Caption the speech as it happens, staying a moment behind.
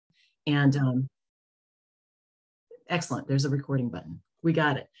And excellent, there's a recording button. We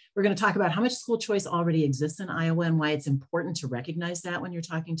got it. We're going to talk about how much school choice already exists in Iowa and why it's important to recognize that when you're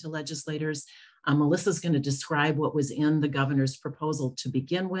talking to legislators. Melissa's going to describe what was in the governor's proposal to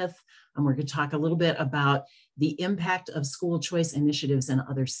begin with. We're going to talk a little bit about the impact of school choice initiatives in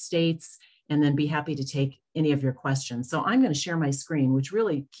other states, and then be happy to take any of your questions. So I'm going to share my screen, which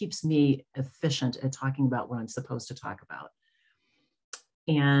really keeps me efficient at talking about what I'm supposed to talk about.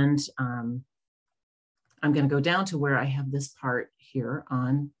 And I'm going to go down to where I have this part here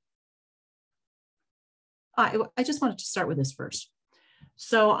on. I just wanted to start with this first.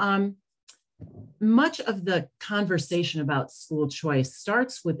 So much of the conversation about school choice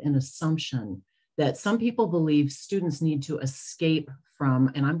starts with an assumption that some people believe students need to escape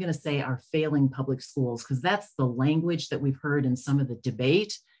from, and I'm going to say our failing public schools, because that's the language that we've heard in some of the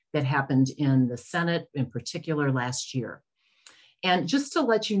debate that happened in the Senate in particular last year. And just to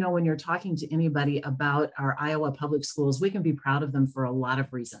let you know, when you're talking to anybody about our Iowa public schools, we can be proud of them for a lot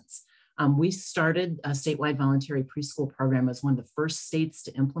of reasons. We started a statewide voluntary preschool program as one of the first states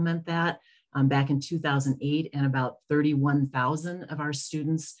to implement that back in 2008, and about 31,000 of our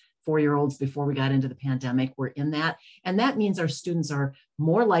students, 4-year-olds before we got into the pandemic, were in that. And that means our students are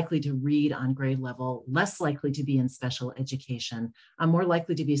more likely to read on grade level, less likely to be in special education, more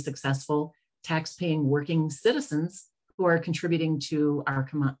likely to be successful, tax-paying working citizens who are contributing to our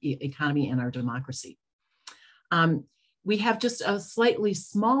economy and our democracy. We have just a slightly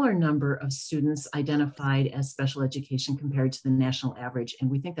smaller number of students identified as special education compared to the national average, and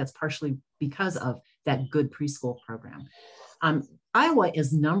we think that's partially because of that good preschool program. Iowa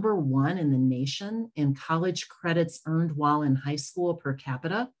is #1 in the nation in college credits earned while in high school per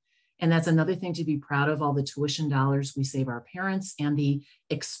capita. And that's another thing to be proud of, all the tuition dollars we save our parents and the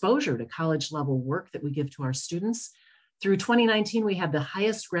exposure to college level work that we give to our students. Through 2019, we had the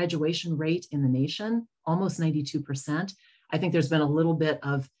highest graduation rate in the nation, almost 92%. I think there's been a little bit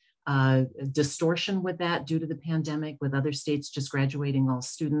of distortion with that due to the pandemic, with other states just graduating all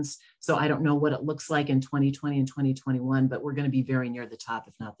students. So I don't know what it looks like in 2020 and 2021, but we're going to be very near the top,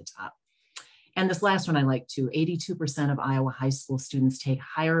 if not the top. And this last one I like too, 82% of Iowa high school students take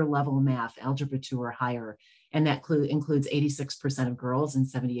higher level math, algebra 2 or higher, and that includes 86% of girls and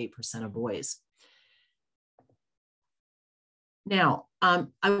 78% of boys. Now, I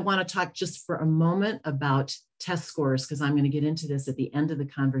want to talk just for a moment about test scores, because I'm going to get into this at the end of the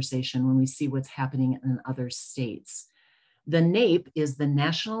conversation when we see what's happening in other states. The NAEP is the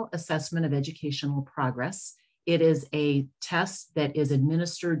National Assessment of Educational Progress. It is a test that is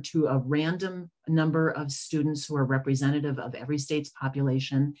administered to a random number of students who are representative of every state's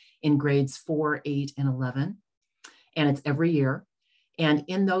population in grades 4, 8, and 11. And it's every year. And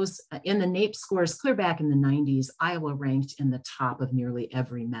in the NAEP scores clear back in the 90s, Iowa ranked in the top of nearly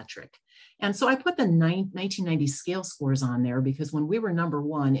every metric. And so I put the 1990 scale scores on there because when we were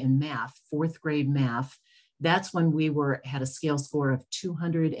 #1 in math, 4th grade math, that's when we had a scale score of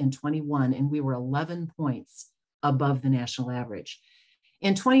 221, and we were 11 points above the national average.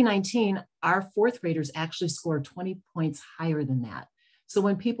 In 2019, our 4th graders actually scored 20 points higher than that. So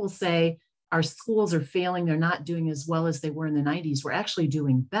when people say, our schools are failing, they're not doing as well as they were in the 90s, we're actually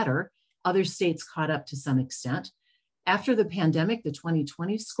doing better. Other states caught up to some extent. After the pandemic, the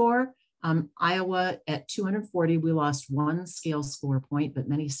 2020 score, Iowa at 240, we lost 1 scale score point, but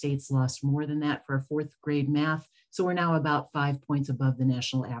many states lost more than that for our 4th grade math. So we're now about 5 points above the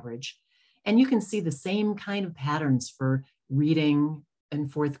national average. And you can see the same kind of patterns for reading in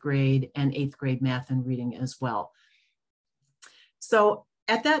 4th grade and 8th grade math and reading as well. So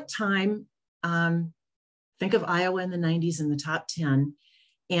at that time, think of Iowa in the 90s in the top 10,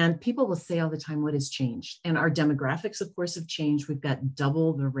 and people will say all the time, what has changed? And our demographics, of course, have changed. We've got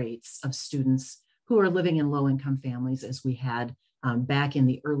double the rates of students who are living in low-income families as we had back in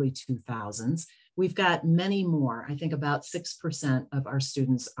the early 2000s. We've got many more. I think about 6% of our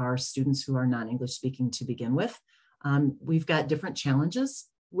students are students who are non-English speaking to begin with. We've got different challenges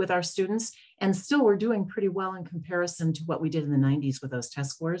with our students, and still we're doing pretty well in comparison to what we did in the 90s with those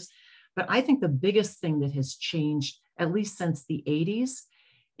test scores. But I think the biggest thing that has changed, at least since the 80s,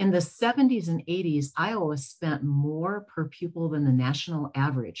 in the 70s and 80s, Iowa spent more per pupil than the national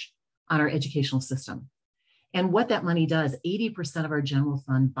average on our educational system. And what that money does, 80% of our general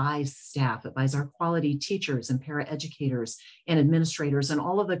fund buys staff. It buys our quality teachers and paraeducators and administrators and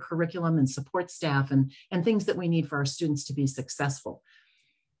all of the curriculum and support staff and things that we need for our students to be successful.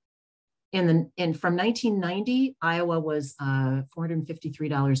 And from 1990, Iowa was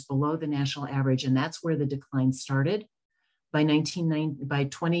 $453 below the national average, and that's where the decline started. By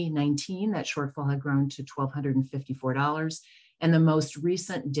 2019, that shortfall had grown to $1,254. And the most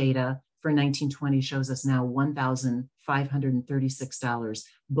recent data for 1920 shows us now $1,536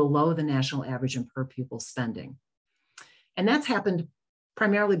 below the national average in per pupil spending. And that's happened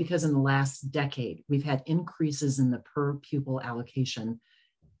primarily because in the last decade, we've had increases in the per pupil allocation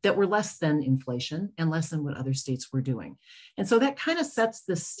that were less than inflation and less than what other states were doing. And so that kind of sets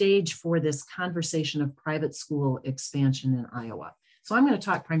the stage for this conversation of private school expansion in Iowa. So I'm going to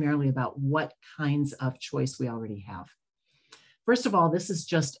talk primarily about what kinds of choice we already have. First of all, this is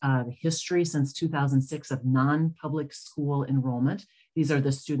just the history since 2006 of non-public school enrollment. These are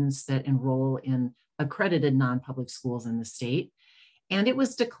the students that enroll in accredited non-public schools in the state. And it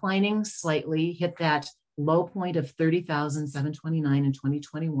was declining slightly, hit that low point of 30,729 in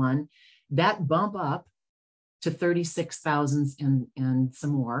 2021. That bump up to 36,000 and some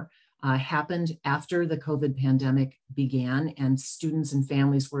more happened after the COVID pandemic began, and students and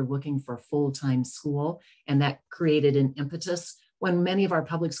families were looking for full-time school. And that created an impetus when many of our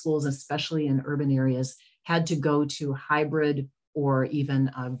public schools, especially in urban areas, had to go to hybrid or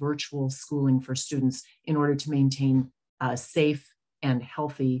even virtual schooling for students in order to maintain safe and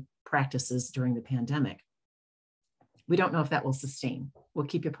healthy practices during the pandemic. We don't know if that will sustain. We'll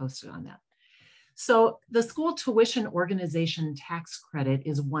keep you posted on that. So the school tuition organization tax credit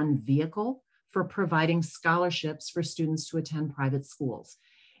is one vehicle for providing scholarships for students to attend private schools.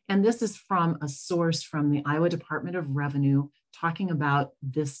 And this is from a source from the Iowa Department of Revenue talking about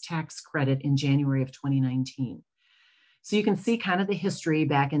this tax credit in January of 2019. So you can see kind of the history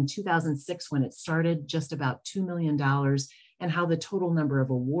back in 2006 when it started, just about $2 million, and how the total number of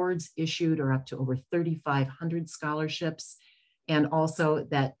awards issued are up to over 3,500 scholarships. And also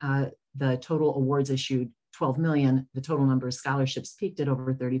that the total awards issued, 12 million, the total number of scholarships peaked at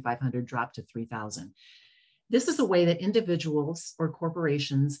over 3,500, dropped to 3,000. This is a way that individuals or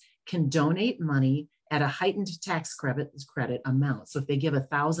corporations can donate money at a heightened tax credit amount. So if they give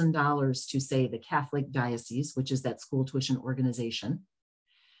 $1,000 to, say, the Catholic Diocese, which is that school tuition organization,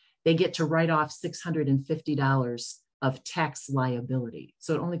 they get to write off $650 of tax liability.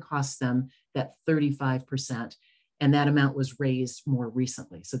 So it only costs them that 35%, and that amount was raised more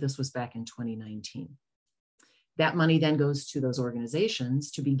recently. So this was back in 2019. That money then goes to those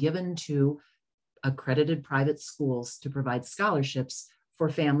organizations to be given to accredited private schools to provide scholarships for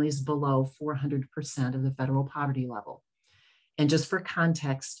families below 400% of the federal poverty level. And just for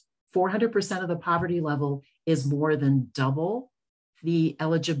context, 400% of the poverty level is more than double the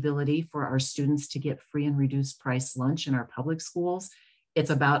eligibility for our students to get free and reduced price lunch in our public schools.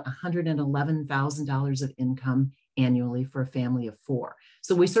 It's about $111,000 of income annually for a family of four.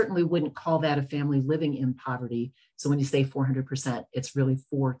 So we certainly wouldn't call that a family living in poverty. So when you say 400%, it's really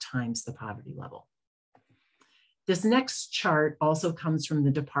 4 times the poverty level. This next chart also comes from the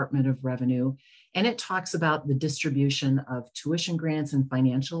Department of Revenue, and it talks about the distribution of tuition grants and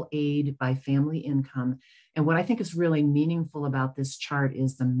financial aid by family income. And what I think is really meaningful about this chart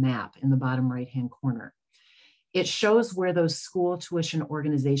is the map in the bottom right-hand corner. It shows where those school tuition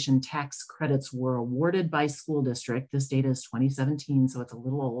organization tax credits were awarded by school district. This data is 2017, so it's a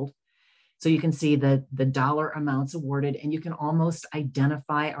little old. So you can see the dollar amounts awarded, and you can almost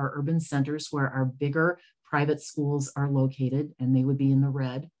identify our urban centers where our bigger private schools are located, and they would be in the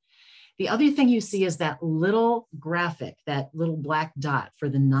red. The other thing you see is that little graphic, that little black dot for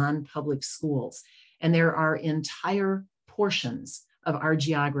the non-public schools. And there are entire portions of our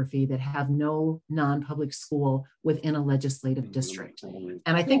geography that have no non-public school within a legislative district. And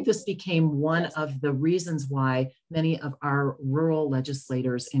I think this became one of the reasons why many of our rural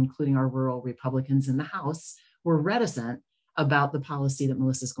legislators, including our rural Republicans in the House, were reticent about the policy that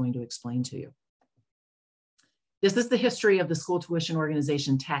Melissa's going to explain to you. This is the history of the school tuition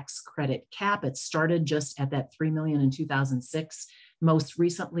organization tax credit cap. It started just at that $3 million in 2006. Most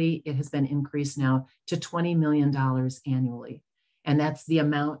recently, it has been increased now to $20 million annually. And that's the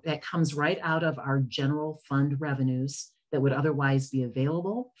amount that comes right out of our general fund revenues that would otherwise be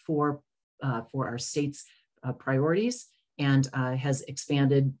available for our state's priorities, and has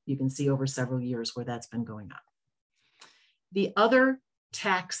expanded, you can see, over several years where that's been going up. The other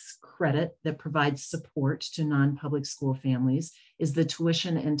tax credit that provides support to non-public school families is the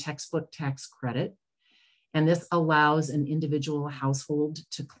tuition and textbook tax credit. And this allows an individual household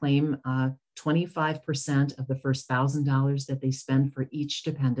to claim 25% of the first $1,000 that they spend for each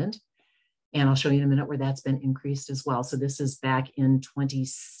dependent. And I'll show you in a minute where that's been increased as well. So this is back in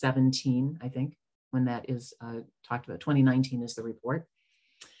 2017, I think, when that is talked about. 2019 is the report.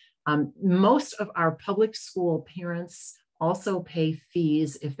 Most of our public school parents also pay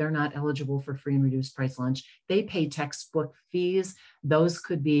fees if they're not eligible for free and reduced price lunch. They pay textbook fees. Those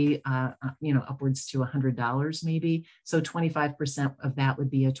could be, upwards to $100 maybe. So 25% of that would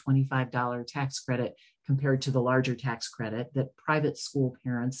be a $25 tax credit compared to the larger tax credit that private school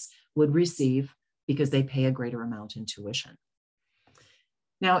parents would receive because they pay a greater amount in tuition.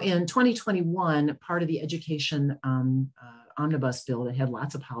 Now, in 2021, part of the education omnibus bill that had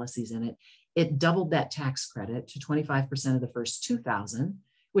lots of policies in it, it doubled that tax credit to 25% of the first $2,000,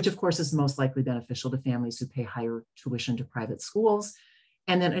 which of course is most likely beneficial to families who pay higher tuition to private schools.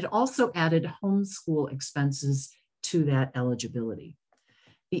 And then it also added homeschool expenses to that eligibility.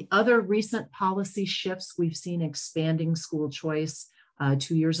 The other recent policy shifts, we've seen expanding school choice.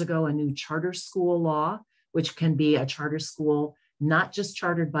 2 years ago, a new charter school law, which can be a charter school not just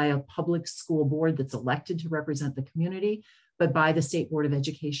chartered by a public school board that's elected to represent the community, but by the State Board of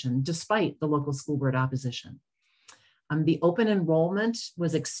Education, despite the local school board opposition. The open enrollment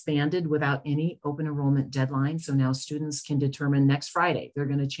was expanded without any open enrollment deadline. So now students can determine next Friday, they're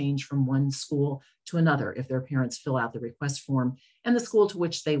going to change from one school to another if their parents fill out the request form and the school to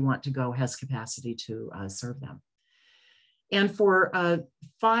which they want to go has capacity to serve them. And for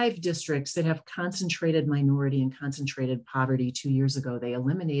 5 districts that have concentrated minority and concentrated poverty 2 years ago, they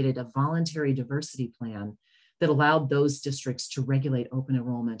eliminated a voluntary diversity plan that allowed those districts to regulate open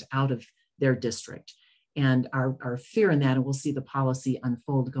enrollment out of their district. And our fear in that, and we'll see the policy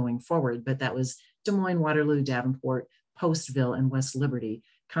unfold going forward, but that was Des Moines, Waterloo, Davenport, Postville, and West Liberty.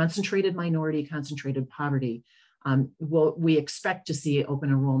 Concentrated minority, concentrated poverty. We expect to see open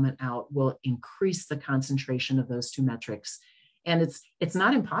enrollment out will increase the concentration of those 2 metrics. And it's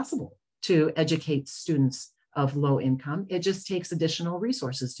not impossible to educate students of low income. It just takes additional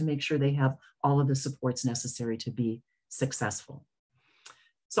resources to make sure they have all of the supports necessary to be successful.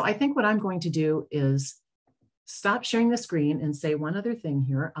 So I think what I'm going to do is stop sharing the screen and say one other thing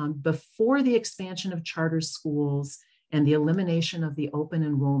here. Before the expansion of charter schools and the elimination of the open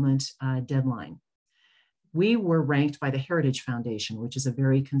enrollment deadline, we were ranked by the Heritage Foundation, which is a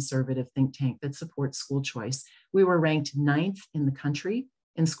very conservative think tank that supports school choice. We were ranked 9th in the country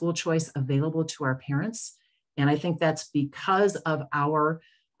in school choice available to our parents. And I think that's because of our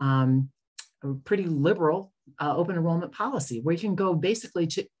pretty liberal open enrollment policy, where you can go basically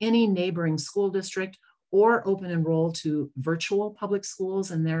to any neighboring school district or open enroll to virtual public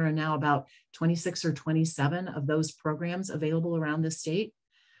schools. And there are now about 26 or 27 of those programs available around the state.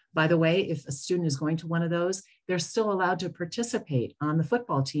 By the way, if a student is going to one of those, they're still allowed to participate on the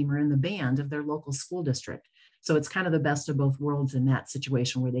football team or in the band of their local school district. So it's kind of the best of both worlds in that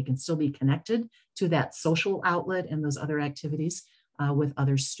situation where they can still be connected to that social outlet and those other activities with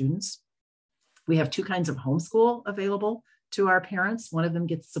other students. We have 2 kinds of homeschool available to our parents. One of them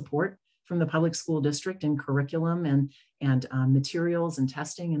gets support from the public school district in curriculum and materials and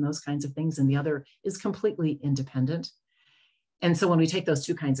testing and those kinds of things. And the other is completely independent. And so when we take those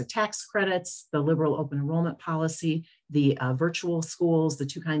 2 kinds of tax credits, the liberal open enrollment policy, the virtual schools, the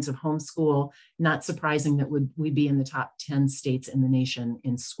 2 kinds of homeschool, not surprising that we'd be in the top 10 states in the nation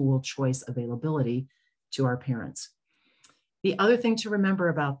in school choice availability to our parents. The other thing to remember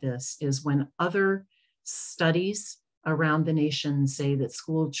about this is when other studies around the nation say that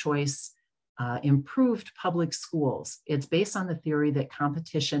school choice improved public schools, it's based on the theory that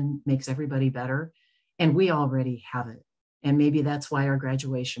competition makes everybody better, and we already have it. And maybe that's why our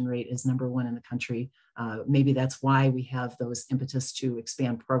graduation rate is #1 in the country. Maybe that's why we have those impetus to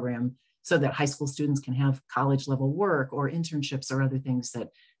expand program so that high school students can have college level work or internships or other things that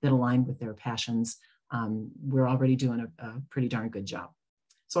align with their passions. We're already doing a pretty darn good job.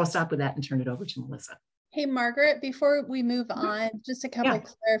 So I'll stop with that and turn it over to Melissa. Hey, Margaret, before we move on, just a couple of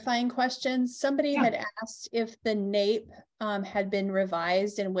clarifying questions. Somebody had asked if the NAEP had been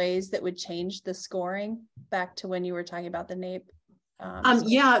revised in ways that would change the scoring back to when you were talking about the NAEP.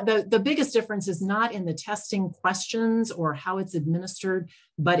 The biggest difference is not in the testing questions or how it's administered,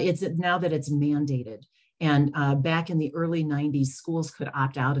 but it's now that it's mandated. And back in the early 90s, schools could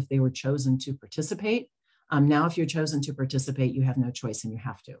opt out if they were chosen to participate. Now, if you're chosen to participate, you have no choice and you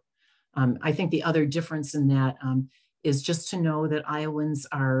have to. I think the other difference in that is just to know that Iowans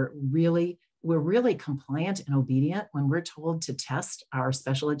we're really compliant and obedient. When we're told to test our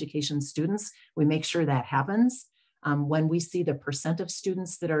special education students, we make sure that happens. When we see the % of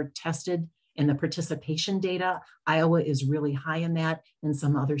students that are tested in the participation data, Iowa is really high in that, and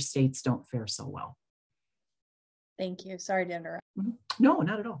some other states don't fare so well. Thank you. Sorry to interrupt. No,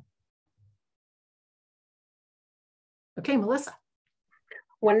 not at all. Okay, Melissa.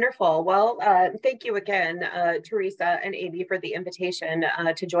 Wonderful. Well, thank you again, Teresa and Amy, for the invitation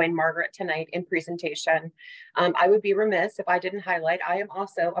to join Margaret tonight in presentation. I would be remiss if I didn't highlight, I am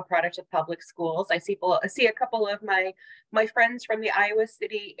also a product of public schools. I see a couple of my friends from the Iowa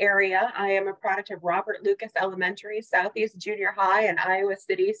City area. I am a product of Robert Lucas Elementary, Southeast Junior High, and Iowa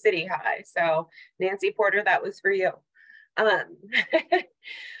City City High. So Nancy Porter, that was for you.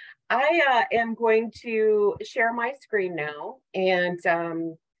 I am going to share my screen now and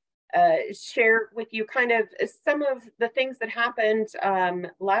share with you kind of some of the things that happened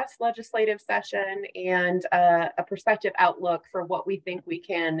last legislative session and a perspective outlook for what we think we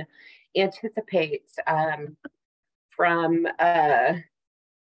can anticipate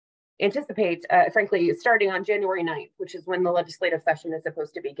frankly, starting on January 9th, which is when the legislative session is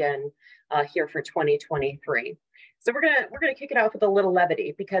supposed to begin here for 2023. So we're gonna kick it off with a little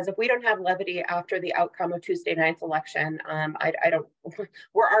levity, because if we don't have levity after the outcome of Tuesday night's election,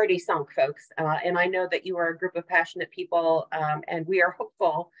 we're already sunk, folks. And I know that you are a group of passionate people, and we are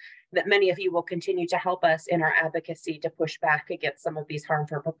hopeful that many of you will continue to help us in our advocacy to push back against some of these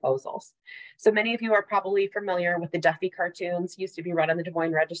harmful proposals. So many of you are probably familiar with the Duffy cartoons, used to be run on the Des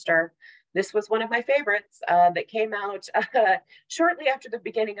Moines Register. This was one of my favorites that came out shortly after the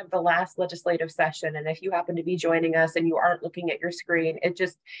beginning of the last legislative session. And if you happen to be joining us and you aren't looking at your screen, it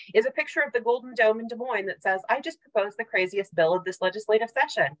just is a picture of the Golden Dome in Des Moines that says, "I just proposed the craziest bill of this legislative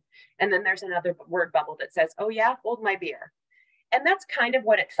session." And then there's another word bubble that says, "Oh yeah, hold my beer." And that's kind of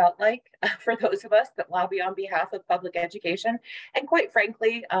what it felt like for those of us that lobby on behalf of public education. And quite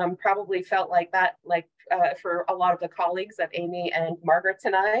frankly, probably felt like that, for a lot of the colleagues of Amy and Margaret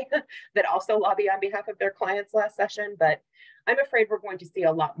and I that also lobby on behalf of their clients last session. But I'm afraid we're going to see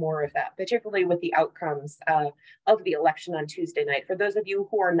a lot more of that, particularly with the outcomes of the election on Tuesday night. For those of you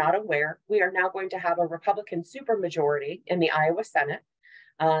who are not aware, we are now going to have a Republican supermajority in the Iowa Senate.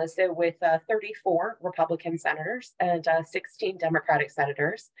 So with 34 Republican senators and 16 Democratic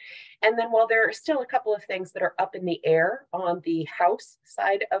senators. And then while there are still a couple of things that are up in the air on the House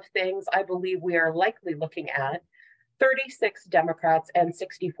side of things, I believe we are likely looking at 36 Democrats and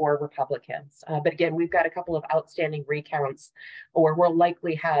 64 Republicans. But again, we've got a couple of outstanding recounts, or we'll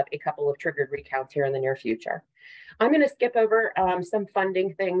likely have a couple of triggered recounts here in the near future. I'm going to skip over some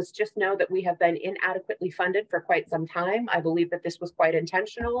funding things. Just know that we have been inadequately funded for quite some time. I believe that this was quite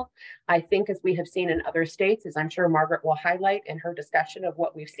intentional. I think, as we have seen in other states, as I'm sure Margaret will highlight in her discussion of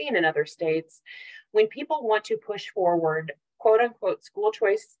what we've seen in other states, when people want to push forward quote unquote school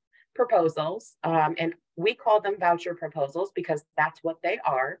choice proposals, and we call them voucher proposals because that's what they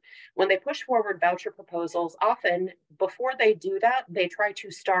are. When they push forward voucher proposals, often before they do that, they try to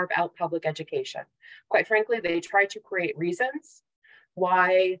starve out public education. Quite frankly, they try to create reasons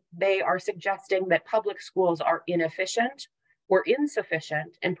why they are suggesting that public schools are inefficient or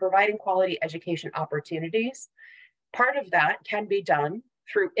insufficient in providing quality education opportunities. Part of that can be done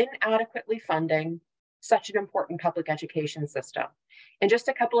through inadequately funding such an important public education system. And just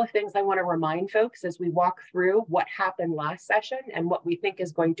a couple of things I want to remind folks as we walk through what happened last session and what we think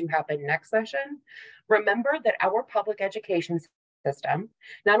is going to happen next session. Remember that our public education system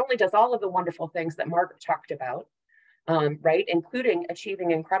not only does all of the wonderful things that Margaret talked about, right, including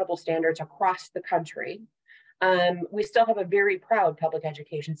achieving incredible standards across the country. We still have a very proud public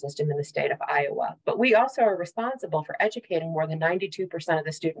education system in the state of Iowa, but we also are responsible for educating more than 92% of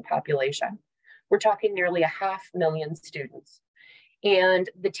the student population. We're talking nearly 500,000 students. And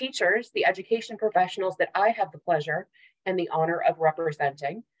the teachers, the education professionals that I have the pleasure and the honor of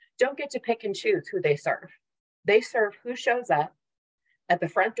representing, don't get to pick and choose who they serve. They serve who shows up at the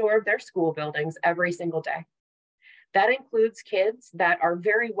front door of their school buildings every single day. That includes kids that are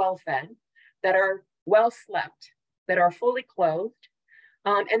very well fed, that are well slept, that are fully clothed,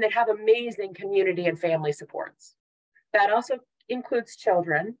 and that have amazing community and family supports. That also includes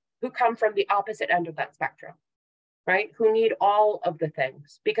children who come from the opposite end of that spectrum, right? Who need all of the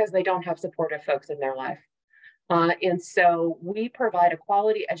things because they don't have supportive folks in their life. And so we provide a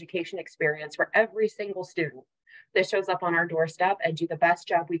quality education experience for every single student that shows up on our doorstep and do the best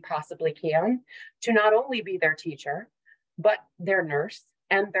job we possibly can to not only be their teacher, but their nurse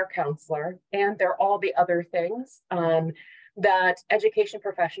and their counselor and their all the other things that education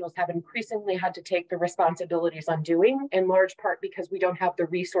professionals have increasingly had to take the responsibilities on doing, in large part because we don't have the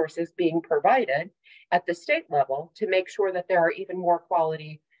resources being provided at the state level to make sure that there are even more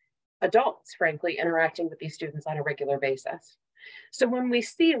quality adults, frankly, interacting with these students on a regular basis. So when we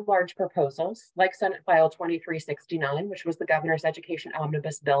see large proposals like Senate File 2369, which was the governor's education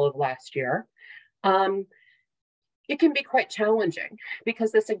omnibus bill of last year, it can be quite challenging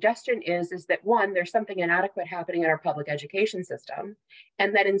because the suggestion is that one, there's something inadequate happening in our public education system,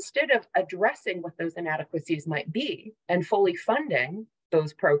 and that instead of addressing what those inadequacies might be and fully funding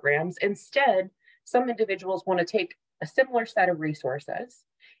those programs, instead, some individuals want to take a similar set of resources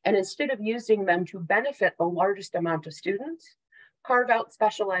and instead of using them to benefit the largest amount of students, carve out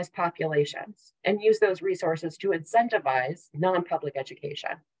specialized populations and use those resources to incentivize non-public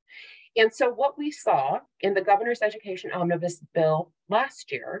education. And so what we saw in the Governor's Education Omnibus Bill last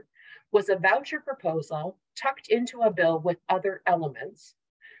year was a voucher proposal tucked into a bill with other elements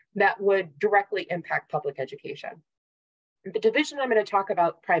that would directly impact public education. The division I'm going to talk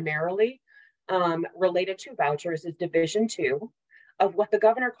about primarily related to vouchers is Division 2 of what the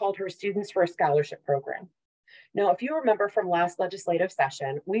governor called her Students for a Scholarship program. Now, if you remember from last legislative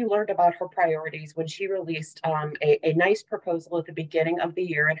session, we learned about her priorities when she released a nice proposal at the beginning of the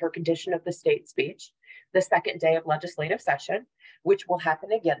year in her Condition of the State speech, the second day of legislative session, which will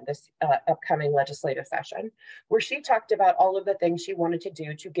happen again this upcoming legislative session, where she talked about all of the things she wanted to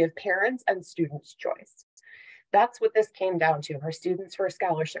do to give parents and students choice. That's what this came down to, her Students for a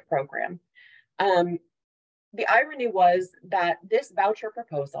Scholarship program. The irony was that this voucher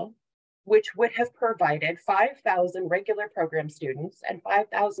proposal, which would have provided 5,000 regular program students and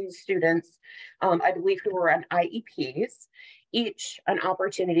 5,000 students, I believe, who were on IEPs, each an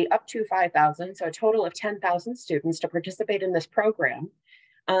opportunity up to 5,000, so a total of 10,000 students to participate in this program.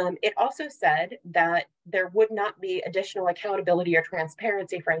 It also said that there would not be additional accountability or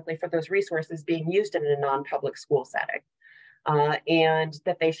transparency, frankly, for those resources being used in a non-public school setting. And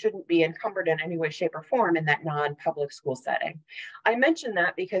that they shouldn't be encumbered in any way, shape, or form in that non-public school setting. I mention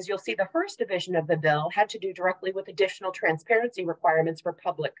that because you'll see the first division of the bill had to do directly with additional transparency requirements for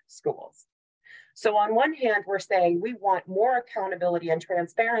public schools. So on one hand, we're saying we want more accountability and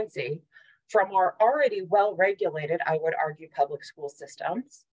transparency from our already well-regulated, I would argue, public school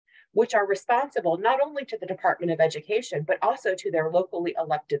systems, which are responsible not only to the Department of Education, but also to their locally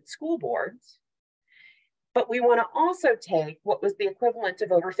elected school boards. But we want to also take what was the equivalent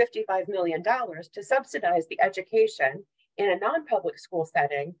of over $55 million to subsidize the education in a non-public school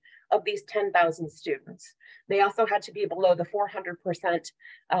setting of these 10,000 students. They also had to be below the 400%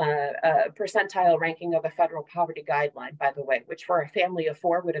 percentile ranking of the federal poverty guideline, by the way, which for a family of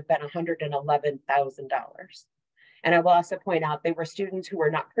four would have been $111,000. And I will also point out they were students who were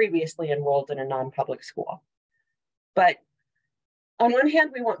not previously enrolled in a non-public school. But on one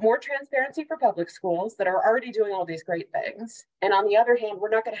hand, we want more transparency for public schools that are already doing all these great things. And on the other hand,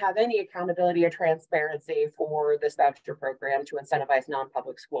 we're not going to have any accountability or transparency for this voucher program to incentivize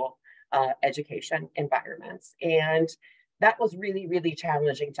non-public school education environments. And that was really, really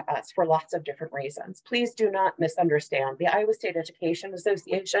challenging to us for lots of different reasons. Please do not misunderstand. The Iowa State Education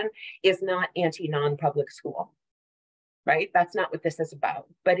Association is not anti-non-public school, right? That's not what this is about.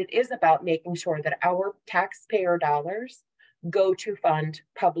 But it is about making sure that our taxpayer dollars go to fund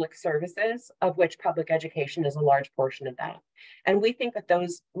public services, of which public education is a large portion of that. And we think that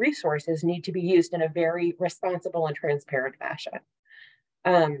those resources need to be used in a very responsible and transparent fashion.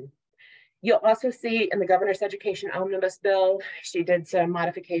 You'll also see in the Governor's Education Omnibus Bill, she did some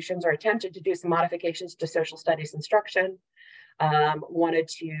modifications or attempted to do some modifications to social studies instruction, wanted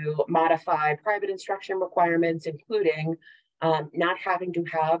to modify private instruction requirements, including not having to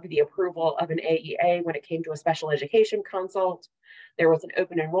have the approval of an AEA when it came to a special education consult. There was an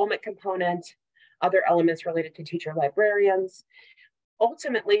open enrollment component, other elements related to teacher librarians.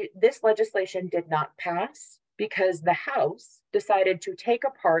 Ultimately, this legislation did not pass because the House decided to take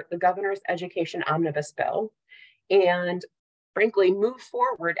apart the Governor's Education Omnibus Bill and frankly move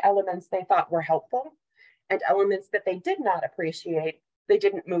forward elements they thought were helpful and elements that they did not appreciate, they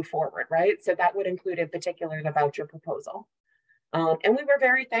didn't move forward, right? So that would include in particular the voucher proposal. And we were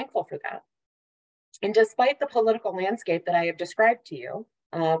very thankful for that. And despite the political landscape that I have described to you,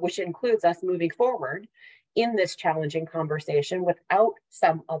 which includes us moving forward in this challenging conversation without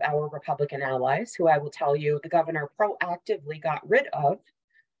some of our Republican allies, who I will tell you the governor proactively got rid of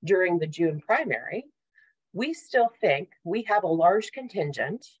during the June primary, we still think we have a large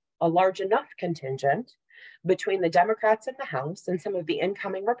contingent, a large enough contingent between the Democrats in the House and some of the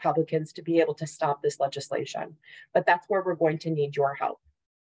incoming Republicans to be able to stop this legislation. But that's where we're going to need your help.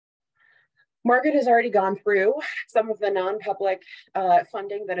 Margaret has already gone through some of the non-public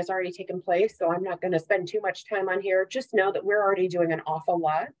funding that has already taken place, so I'm not going to spend too much time on here. Just know that we're already doing an awful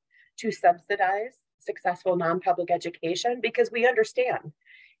lot to subsidize successful non-public education because we understand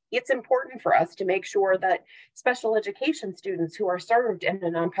It's important for us to make sure that special education students who are served in a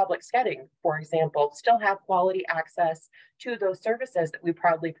non-public setting, for example, still have quality access to those services that we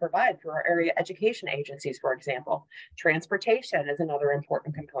proudly provide through our area education agencies, for example. Transportation is another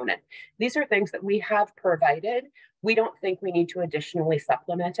important component. These are things that we have provided. We don't think we need to additionally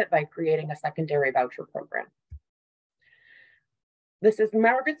supplement it by creating a secondary voucher program. This is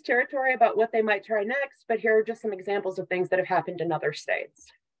Margaret's territory about what they might try next, but here are just some examples of things that have happened in other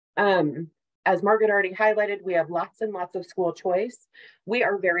states. As Margaret already highlighted, we have lots and lots of school choice. We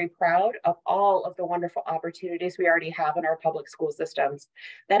are very proud of all of the wonderful opportunities we already have in our public school systems.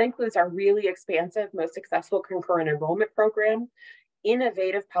 That includes our really expansive, most successful concurrent enrollment program,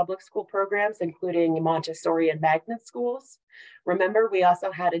 innovative public school programs, including Montessori and magnet schools. Remember, we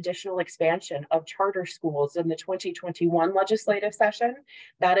also had additional expansion of charter schools in the 2021 legislative session.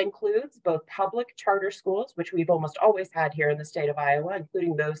 That includes both public charter schools, which we've almost always had here in the state of Iowa,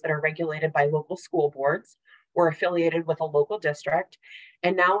 including those that are regulated by local school boards or affiliated with a local district,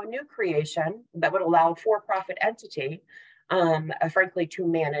 and now a new creation that would allow a for-profit entity, frankly, to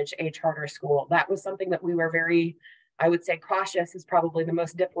manage a charter school. That was something that we were very, I would say, cautious is probably the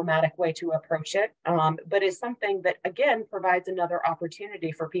most diplomatic way to approach it, but is something that, again, provides another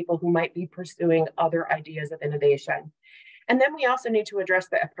opportunity for people who might be pursuing other ideas of innovation. And then we also need to address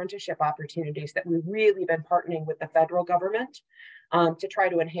the apprenticeship opportunities that we've really been partnering with the federal government to try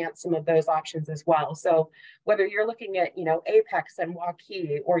to enhance some of those options as well. So whether you're looking at, Apex and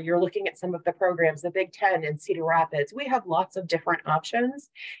Waukee, or you're looking at some of the programs, the Big Ten in Cedar Rapids, we have lots of different options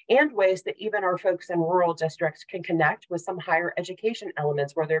and ways that even our folks in rural districts can connect with some higher education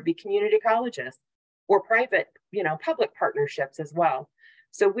elements, whether it be community colleges or private, public partnerships as well.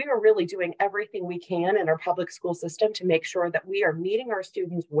 So we are really doing everything we can in our public school system to make sure that we are meeting our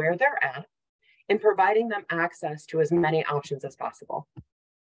students where they're at and providing them access to as many options as possible.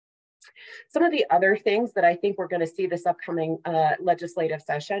 Some of the other things that I think we're going to see this upcoming legislative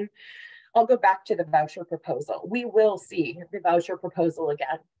session, I'll go back to the voucher proposal. We will see the voucher proposal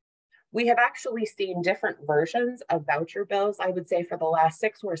again. We have actually seen different versions of voucher bills, I would say, for the last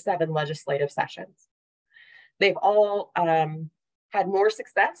 6 or 7 legislative sessions. They've all had more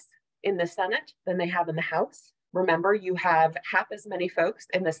success in the Senate than they have in the House. Remember, you have half as many folks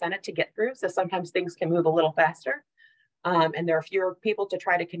in the Senate to get through, so sometimes things can move a little faster, and there are fewer people to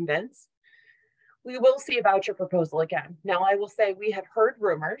try to convince. We will see a voucher proposal again. Now, I will say we have heard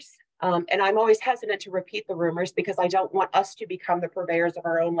rumors, and I'm always hesitant to repeat the rumors because I don't want us to become the purveyors of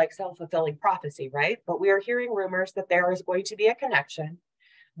our own self-fulfilling prophecy, right? But we are hearing rumors that there is going to be a connection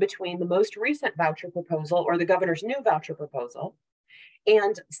between the most recent voucher proposal, or the governor's new voucher proposal,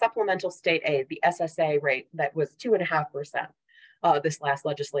 and supplemental state aid, the SSA rate that was 2.5% this last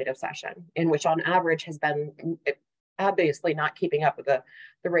legislative session, in which on average has been obviously not keeping up with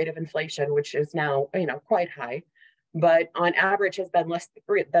the rate of inflation, which is now quite high, but on average has been less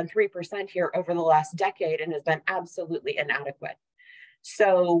than 3% here over the last decade and has been absolutely inadequate.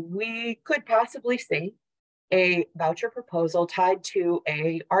 So we could possibly see a voucher proposal tied to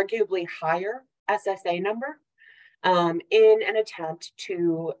a arguably higher SSA number, in an attempt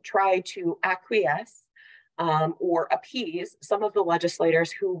to try to acquiesce or appease some of the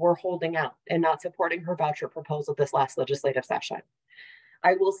legislators who were holding out and not supporting her voucher proposal this last legislative session.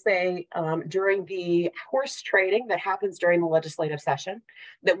 I will say during the horse trading that happens during the legislative session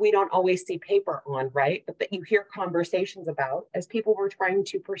that we don't always see paper on, right? But that you hear conversations about as people were trying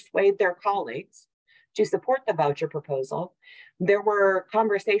to persuade their colleagues to support the voucher proposal. There were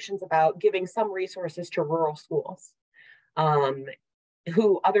conversations about giving some resources to rural schools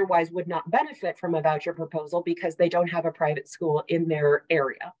who otherwise would not benefit from a voucher proposal because they don't have a private school in their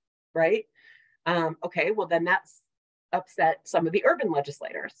area, right? Okay, well then that's upset some of the urban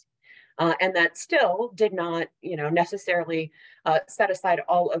legislators. And that still did not, necessarily set aside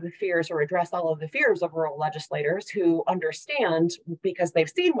all of the fears or address all of the fears of rural legislators who understand, because they've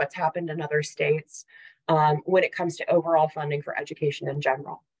seen what's happened in other states when it comes to overall funding for education in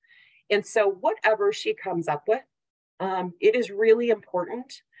general. And so whatever she comes up with, it is really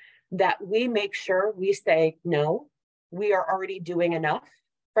important that we make sure we say, no, we are already doing enough,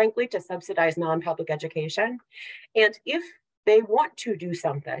 frankly, to subsidize non-public education. And if they want to do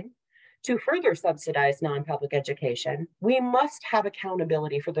something to further subsidize non-public education, we must have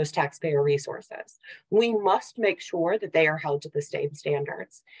accountability for those taxpayer resources. We must make sure that they are held to the same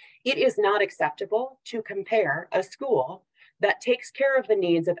standards. It is not acceptable to compare a school that takes care of the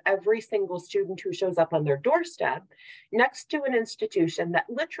needs of every single student who shows up on their doorstep next to an institution that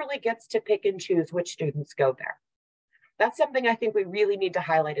literally gets to pick and choose which students go there. That's something I think we really need to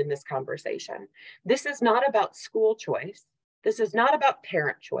highlight in this conversation. This is not about school choice. This is not about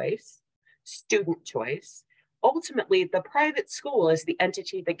parent choice, student choice. Ultimately, the private school is the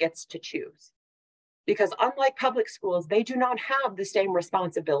entity that gets to choose. Because unlike public schools, they do not have the same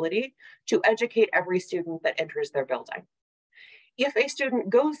responsibility to educate every student that enters their building. If a student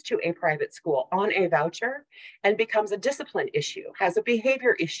goes to a private school on a voucher and becomes a discipline issue, has a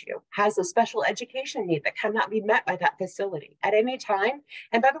behavior issue, has a special education need that cannot be met by that facility at any time,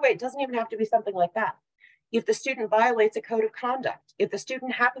 and by the way, it doesn't even have to be something like that. If the student violates a code of conduct, if the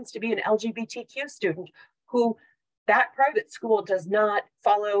student happens to be an LGBTQ student who that private school does not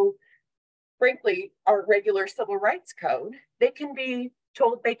follow, frankly, our regular civil rights code, they can be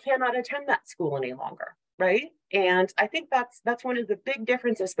told they cannot attend that school any longer, right? And I think that's one of the big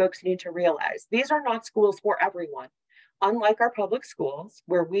differences folks need to realize. These are not schools for everyone. Unlike our public schools,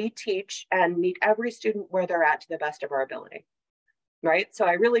 where we teach and meet every student where they're at to the best of our ability, right? So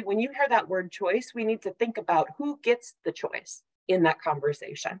when you hear that word choice, we need to think about who gets the choice in that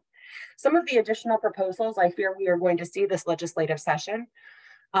conversation. Some of the additional proposals I fear we are going to see this legislative session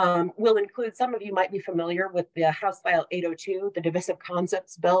will include, some of you might be familiar with the House File 802, the Divisive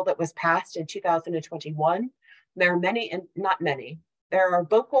Concepts Bill that was passed in 2021. There are many, and not many, there are a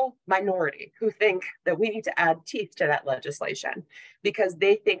vocal minority who think that we need to add teeth to that legislation because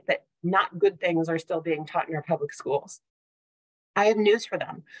they think that not good things are still being taught in our public schools. I have news for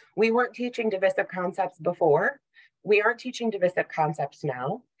them. We weren't teaching divisive concepts before. We aren't teaching divisive concepts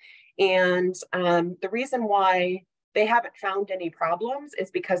now. And the reason why they haven't found any problems is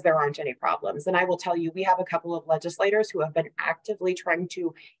because there aren't any problems. And I will tell you, we have a couple of legislators who have been actively trying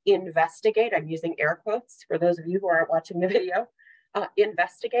to investigate, I'm using air quotes for those of you who aren't watching the video,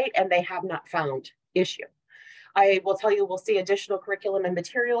 investigate, and they have not found issue. I will tell you, we'll see additional curriculum and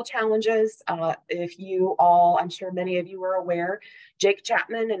material challenges. If you all, I'm sure many of you are aware, Jake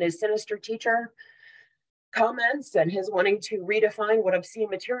Chapman and his sinister teacher comments and his wanting to redefine what obscene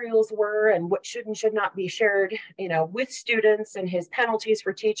materials were and what should and should not be shared, with students, and his penalties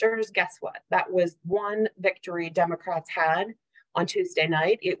for teachers. Guess what? That was one victory Democrats had on Tuesday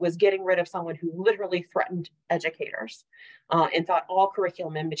night. It was getting rid of someone who literally threatened educators and thought all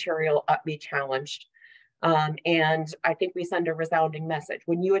curriculum and material be challenged. And I think we send a resounding message.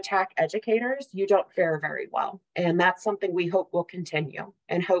 When you attack educators, you don't fare very well. And that's something we hope will continue,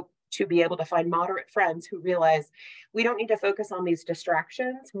 and hope to be able to find moderate friends who realize we don't need to focus on these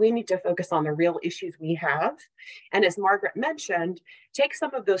distractions. We need to focus on the real issues we have. And as Margaret mentioned, take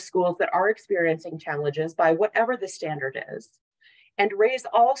some of those schools that are experiencing challenges by whatever the standard is and raise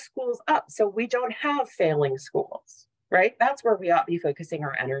all schools up so we don't have failing schools, right? That's where we ought to be focusing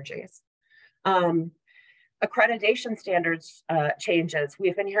our energies. Accreditation standards changes.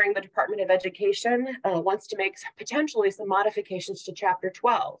 We've been hearing the Department of Education wants to make potentially some modifications to Chapter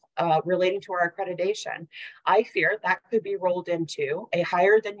 12 relating to our accreditation. I fear that could be rolled into a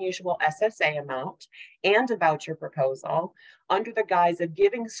higher than usual SSA amount and a voucher proposal under the guise of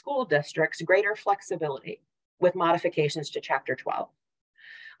giving school districts greater flexibility with modifications to Chapter 12.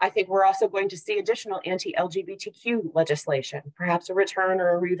 I think we're also going to see additional anti-LGBTQ legislation, perhaps a return or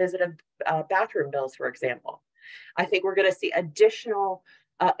a revisit of bathroom bills, for example. I think we're going to see additional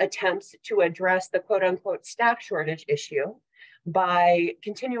attempts to address the quote unquote staff shortage issue by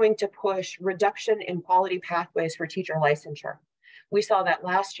continuing to push reduction in quality pathways for teacher licensure. We saw that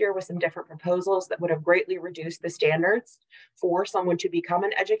last year with some different proposals that would have greatly reduced the standards for someone to become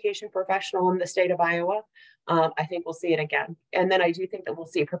an education professional in the state of Iowa. I think we'll see it again. And then I do think that we'll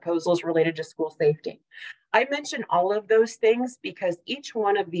see proposals related to school safety. I mention all of those things because each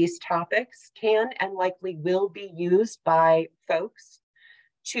one of these topics can and likely will be used by folks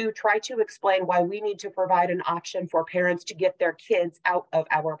to try to explain why we need to provide an option for parents to get their kids out of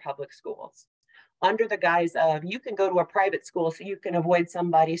our public schools, under the guise of you can go to a private school so you can avoid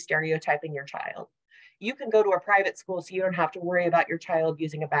somebody stereotyping your child. You can go to a private school so you don't have to worry about your child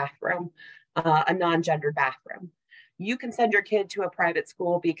using a bathroom, a non-gendered bathroom. You can send your kid to a private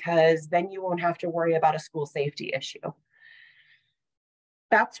school because then you won't have to worry about a school safety issue.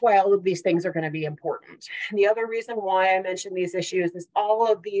 That's why all of these things are going to be important. And the other reason why I mention these issues is all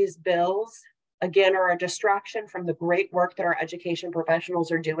of these bills, again, are a distraction from the great work that our education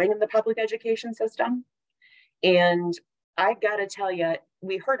professionals are doing in the public education system. And I've got to tell you,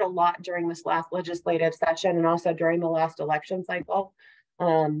 we heard a lot during this last legislative session and also during the last election cycle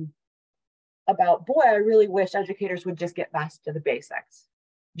about, boy, I really wish educators would just get back to the basics.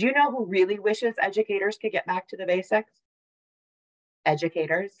 Do you know who really wishes educators could get back to the basics?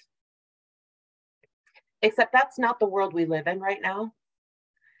 Educators. Except that's not the world we live in right now.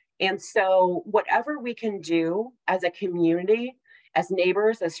 And so whatever we can do as a community as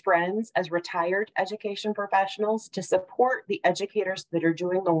neighbors, as friends, as retired education professionals, to support the educators that are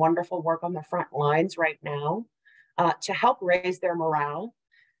doing the wonderful work on the front lines right now, to help raise their morale,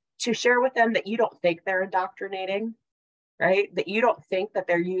 to share with them that you don't think they're indoctrinating, right? That you don't think that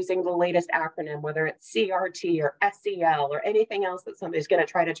they're using the latest acronym, whether it's CRT or SEL or anything else that somebody's going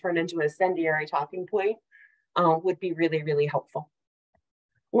to try to turn into an incendiary talking point, would be really, really helpful.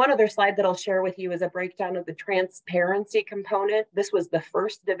 One other slide that I'll share with you is a breakdown of the transparency component. This was the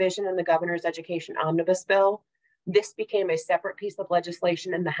first division in the governor's education omnibus bill. This became a separate piece of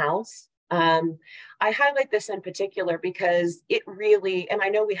legislation in the House. I highlight this in particular because it really, and I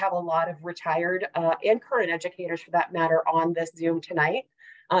know we have a lot of retired and current educators for that matter on this Zoom tonight,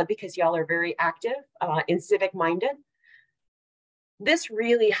 because y'all are very active and civic minded. This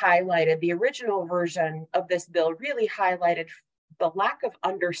really highlighted, the original version of this bill really highlighted the lack of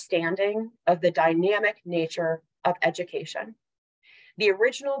understanding of the dynamic nature of education. The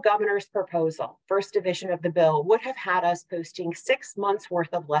original governor's proposal, first division of the bill, would have had us posting 6 months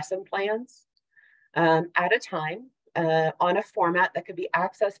worth of lesson plans at a time on a format that could be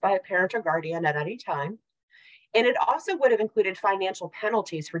accessed by a parent or guardian at any time. And it also would have included financial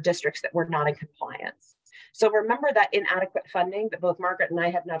penalties for districts that were not in compliance. So remember that inadequate funding that both Margaret and I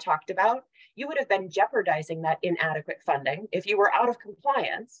have now talked about. You would have been jeopardizing that inadequate funding if you were out of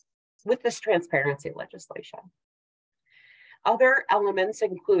compliance with this transparency legislation. Other elements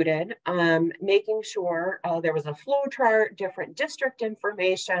included making sure there was a flow chart, different district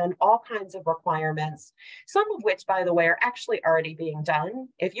information, all kinds of requirements, some of which, by the way, are actually already being done.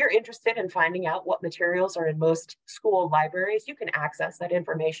 If you're interested in finding out what materials are in most school libraries, you can access that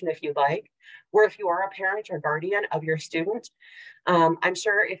information if you like, or if you are a parent or guardian of your student. I'm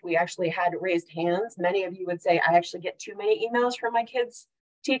sure if we actually had raised hands, many of you would say, I actually get too many emails from my kids'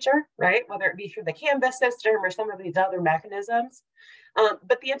 teacher, right? Whether it be through the Canvas system or some of these other mechanisms.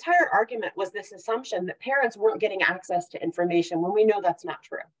 But the entire argument was this assumption that parents weren't getting access to information when we know that's not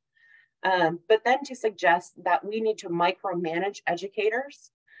true. But then to suggest that we need to micromanage educators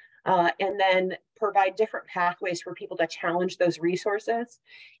and then provide different pathways for people to challenge those resources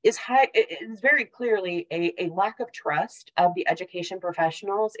is very clearly a lack of trust of the education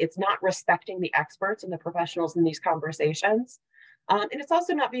professionals. It's not respecting the experts and the professionals in these conversations. And it's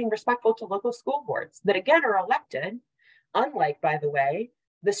also not being respectful to local school boards that, again, are elected, unlike, by the way,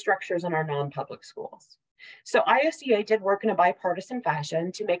 the structures in our non-public schools. So ISEA did work in a bipartisan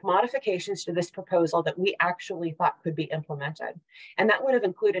fashion to make modifications to this proposal that we actually thought could be implemented. And that would have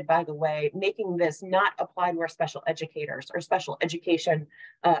included, by the way, making this not apply to our special educators or special education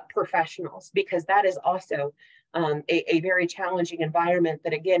professionals, because that is also a very challenging environment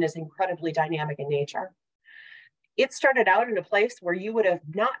that, again, is incredibly dynamic in nature. It started out in a place where you would have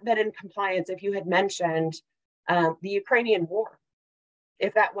not been in compliance if you had mentioned the Ukrainian war,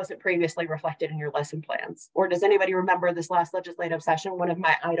 if that wasn't previously reflected in your lesson plans. Or does anybody remember this last legislative session, one of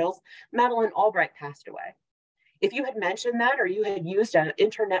my idols, Madeleine Albright, passed away? If you had mentioned that, or you had used an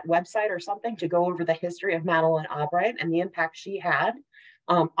internet website or something to go over the history of Madeleine Albright and the impact she had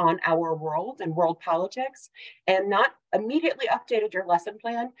on our world and world politics, and not immediately updated your lesson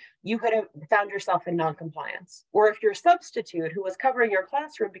plan, you could have found yourself in non-compliance. Or if your substitute who was covering your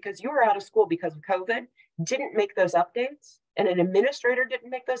classroom because you were out of school because of COVID didn't make those updates, and an administrator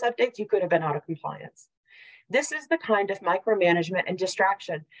didn't make those updates, you could have been out of compliance. This is the kind of micromanagement and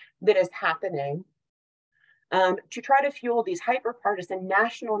distraction that is happening to try to fuel these hyper-partisan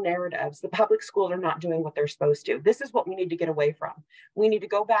national narratives. The public schools are not doing what they're supposed to. This is what we need to get away from. We need to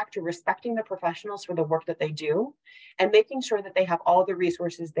go back to respecting the professionals for the work that they do and making sure that they have all the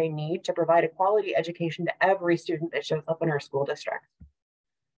resources they need to provide a quality education to every student that shows up in our school district.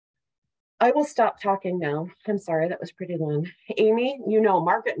 I will stop talking now. I'm sorry, that was pretty long. Amy, you know,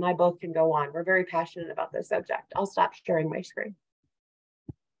 Margaret and I both can go on. We're very passionate about this subject. I'll stop sharing my screen.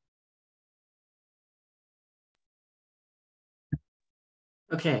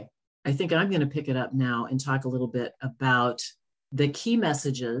 Okay, I think I'm going to pick it up now and talk a little bit about the key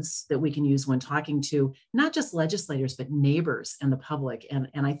messages that we can use when talking to not just legislators, but neighbors and the public. And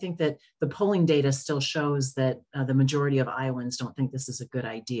I think that the polling data still shows that the majority of Iowans don't think this is a good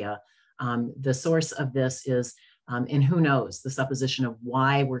idea. The source of this is, and who knows, the supposition of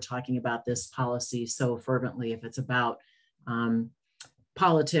why we're talking about this policy so fervently, if it's about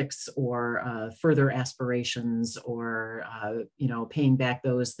politics or further aspirations or, paying back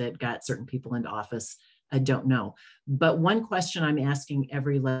those that got certain people into office. I don't know. But one question I'm asking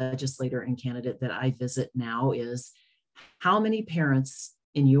every legislator and candidate that I visit now is, how many parents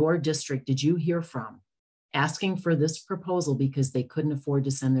in your district did you hear from asking for this proposal because they couldn't afford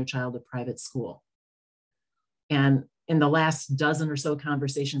to send their child to private school? And In the last dozen or so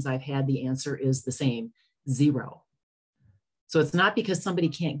conversations I've had, the answer is the same, 0. So it's not because somebody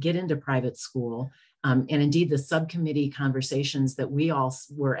can't get into private school. And indeed, the subcommittee conversations that we all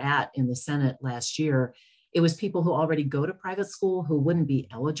were at in the Senate last year, it was people who already go to private school who wouldn't be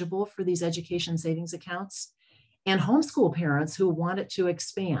eligible for these education savings accounts, and homeschool parents who wanted to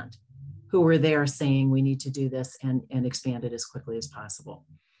expand, who were there saying we need to do this and expand it as quickly as possible.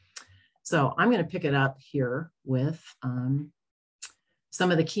 So I'm going to pick it up here with some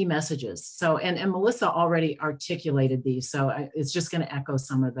of the key messages. So, and Melissa already articulated these, so it's just going to echo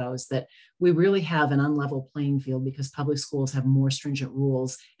some of those, that we really have an unlevel playing field because public schools have more stringent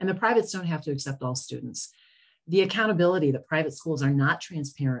rules and the privates don't have to accept all students. The accountability that private schools are not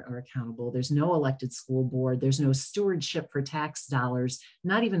transparent or accountable. There's no elected school board. There's no stewardship for tax dollars,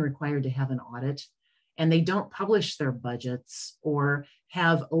 not even required to have an audit. And they don't publish their budgets or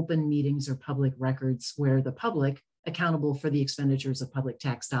have open meetings or public records where the public, accountable for the expenditures of public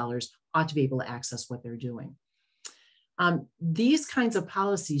tax dollars, ought to be able to access what they're doing. These kinds of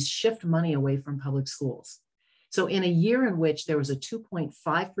policies shift money away from public schools. So in a year in which there was a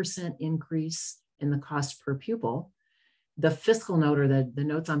 2.5% increase in the cost per pupil, the fiscal note, or the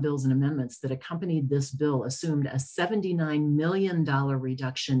notes on bills and amendments that accompanied this bill, assumed a $79 million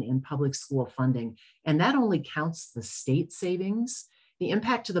reduction in public school funding. And that only counts the state savings. The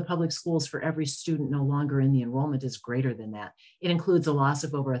impact to the public schools for every student no longer in the enrollment is greater than that. It includes a loss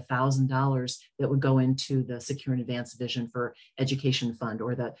of over $1,000 that would go into the Secure and Advanced Vision for Education Fund,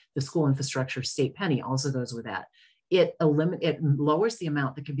 or the school infrastructure state penny also goes with that. It lowers the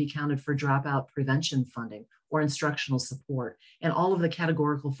amount that can be counted for dropout prevention funding or instructional support, and all of the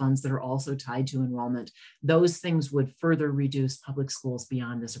categorical funds that are also tied to enrollment. Those things would further reduce public schools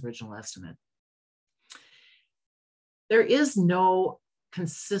beyond this original estimate. There is no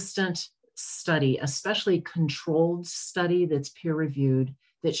consistent study, especially controlled study that's peer-reviewed,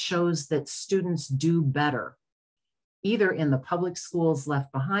 that shows that students do better, either in the public schools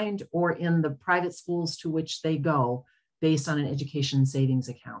left behind or in the private schools to which they go, based on an education savings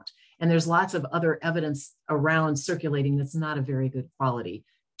account. And there's lots of other evidence around circulating that's not of very good quality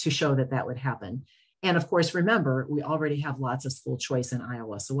to show that that would happen. And of course, remember, we already have lots of school choice in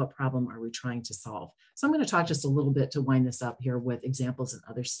Iowa. So what problem are we trying to solve? So I'm going to talk just a little bit to wind this up here with examples in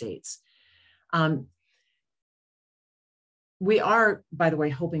other states. We are, by the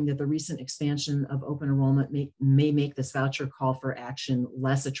way, hoping that the recent expansion of open enrollment may make this voucher call for action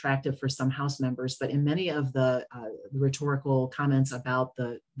less attractive for some House members, but in many of the rhetorical comments about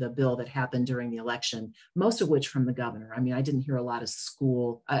the bill that happened during the election, most of which from the governor. I mean, I didn't hear a lot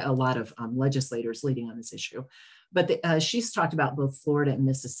of legislators leading on this issue, but she's talked about both Florida and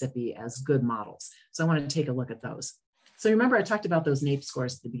Mississippi as good models. So I want to take a look at those. So remember, I talked about those NAEP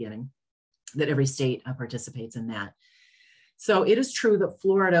scores at the beginning, that every state participates in that. So it is true that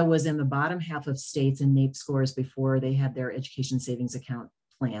Florida was in the bottom half of states in NAEP scores before they had their education savings account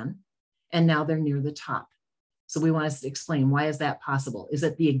plan, and now they're near the top. So we want to explain, why is that possible? Is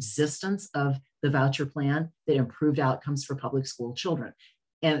it the existence of the voucher plan that improved outcomes for public school children?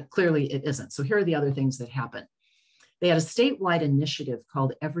 And clearly it isn't. So here are the other things that happened. They had a statewide initiative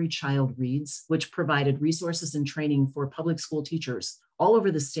called Every Child Reads, which provided resources and training for public school teachers all over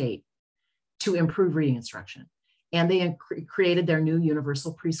the state to improve reading instruction. And they created their new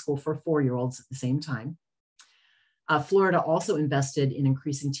universal preschool for 4-year-olds at the same time. Florida also invested in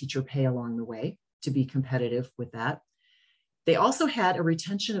increasing teacher pay along the way to be competitive with that. They also had a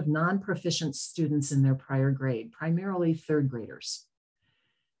retention of non-proficient students in their prior grade, primarily 3rd graders.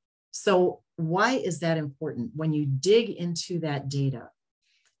 So why is that important? When you dig into that data,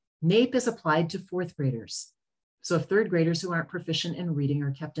 NAEP is applied to 4th graders. So if 3rd graders who aren't proficient in reading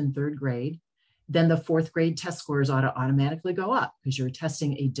are kept in 3rd grade, then the 4th grade test scores ought to automatically go up because you're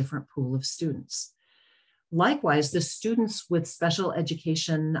testing a different pool of students. Likewise, the students with special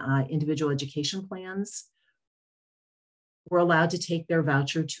education, individual education plans were allowed to take their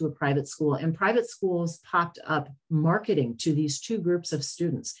voucher to a private school, and private schools popped up marketing to these 2 groups of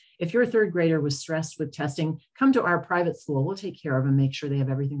students. If your 3rd grader was stressed with testing, come to our private school. We'll take care of them, make sure they have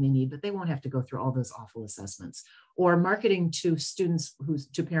everything they need, but they won't have to go through all those awful assessments. Or marketing to students,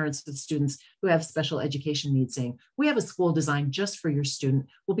 to parents with students who have special education needs, saying, we have a school designed just for your student.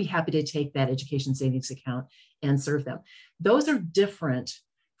 We'll be happy to take that education savings account and serve them. Those are different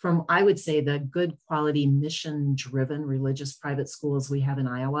from, I would say, the good quality mission-driven religious private schools we have in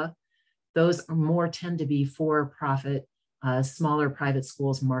Iowa. Those more tend to be for-profit, smaller private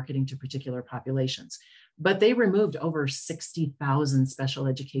schools marketing to particular populations. But they removed over 60,000 special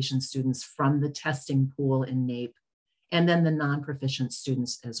education students from the testing pool in NAEP, and then the non-proficient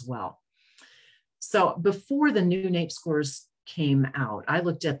students as well. So before the new NAEP scores came out, I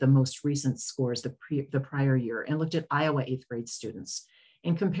looked at the most recent scores the prior year and looked at Iowa 8th grade students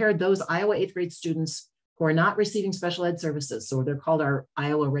and compared those Iowa 8th grade students who are not receiving special ed services, so they're called our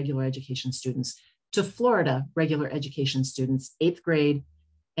Iowa regular education students, to Florida regular education students, 8th grade,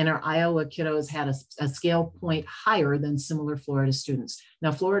 and our Iowa kiddos had a scale point higher than similar Florida students.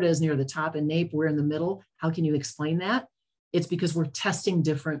 Now, Florida is near the top and NAEP, we're in the middle. How can you explain that? It's because we're testing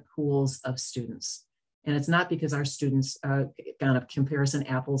different pools of students. And it's not because our students on a comparison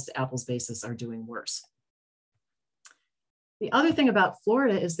apples to apples basis are doing worse. The other thing about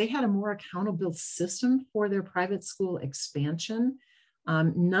Florida is they had a more accountable system for their private school expansion.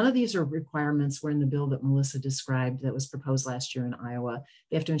 None of these are requirements were in the bill that Melissa described that was proposed last year in Iowa.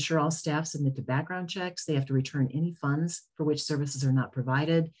 They have to ensure all staff submit to background checks. They have to return any funds for which services are not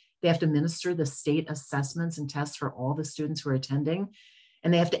provided. They have to administer the state assessments and tests for all the students who are attending.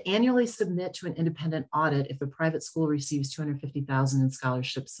 And they have to annually submit to an independent audit if a private school receives $250,000 in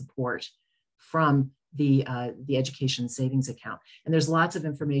scholarship support from the education savings account. And there's lots of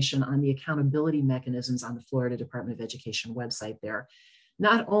information on the accountability mechanisms on the Florida Department of Education website there.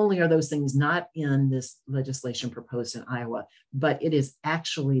 Not only are those things not in this legislation proposed in Iowa, but it is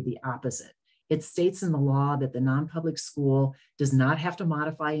actually the opposite. It states in the law that the non-public school does not have to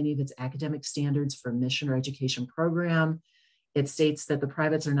modify any of its academic standards for mission or education program. It states that the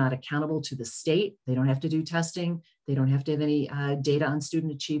privates are not accountable to the state. They don't have to do testing. They don't have to have any data on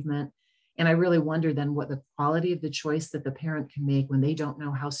student achievement. And I really wonder then what the quality of the choice that the parent can make when they don't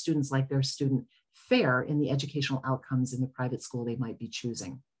know how students like their student fare in the educational outcomes in the private school they might be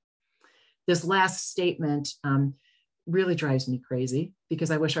choosing. This last statement really drives me crazy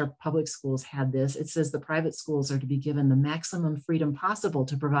because I wish our public schools had this. It says the private schools are to be given the maximum freedom possible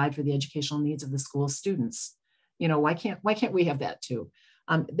to provide for the educational needs of the school's students. You know, why can't we have that too?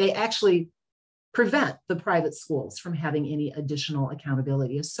 They actually prevent the private schools from having any additional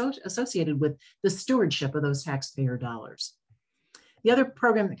accountability associated with the stewardship of those taxpayer dollars. The other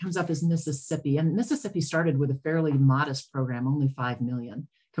program that comes up is Mississippi, and Mississippi started with a fairly modest program, only 5 million,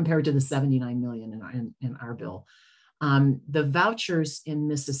 compared to the 79 million in our bill. The vouchers in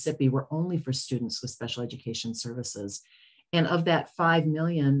Mississippi were only for students with special education services. And of that 5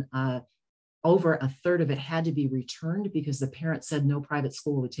 million, over a third of it had to be returned because the parent said no private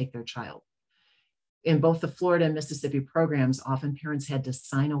school would take their child. In both the Florida and Mississippi programs, often parents had to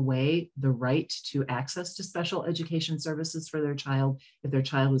sign away the right to access to special education services for their child if their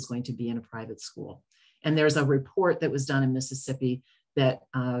child was going to be in a private school. And there's a report that was done in Mississippi that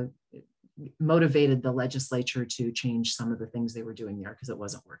motivated the legislature to change some of the things they were doing there because it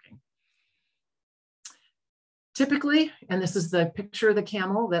wasn't working. Typically, and this is the picture of the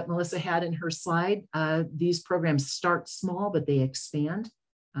camel that Melissa had in her slide, these programs start small, but they expand.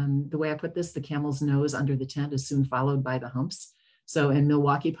 The way I put this, the camel's nose under the tent is soon followed by the humps. So in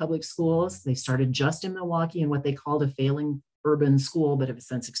Milwaukee public schools, they started just in Milwaukee in what they called a failing urban school, but have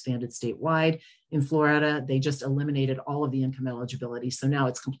since expanded statewide. In Florida, they just eliminated all of the income eligibility. So now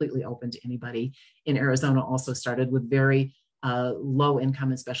it's completely open to anybody. In Arizona, also started with very low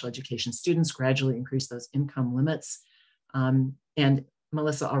income and special education students, gradually increased those income limits. And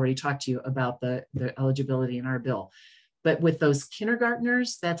Melissa already talked to you about the eligibility in our bill. But with those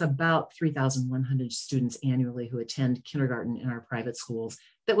kindergartners, that's about 3,100 students annually who attend kindergarten in our private schools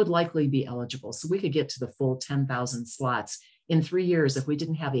that would likely be eligible. So we could get to the full 10,000 slots in 3 years if we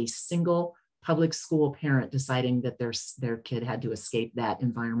didn't have a single public school parent deciding that their kid had to escape that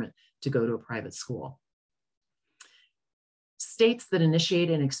environment to go to a private school. States that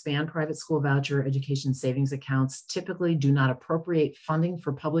initiate and expand private school voucher education savings accounts typically do not appropriate funding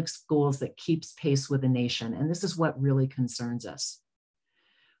for public schools that keeps pace with the nation. And this is what really concerns us.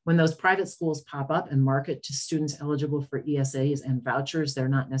 When those private schools pop up and market to students eligible for ESAs and vouchers, they're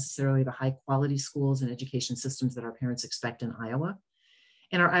not necessarily the high quality schools and education systems that our parents expect in Iowa.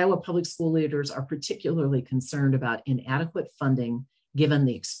 And our Iowa public school leaders are particularly concerned about inadequate funding given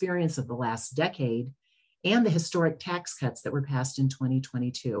the experience of the last decade and the historic tax cuts that were passed in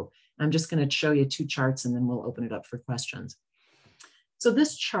 2022. I'm just going to show you 2 charts and then we'll open it up for questions. So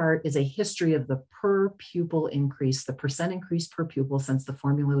this chart is a history of the per pupil increase, the percent increase per pupil since the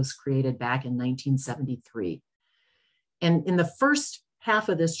formula was created back in 1973. And in the first half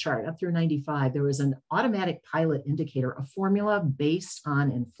of this chart, up through 95, there was an automatic pilot indicator, a formula based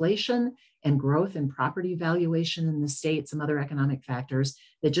on inflation and growth in property valuation in the state, some other economic factors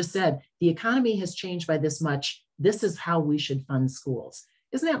that just said, the economy has changed by this much. This is how we should fund schools.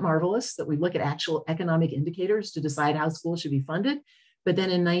 Isn't that marvelous that we look at actual economic indicators to decide how schools should be funded? But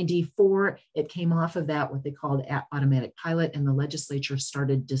then in 94, it came off of that, what they called automatic pilot, and the legislature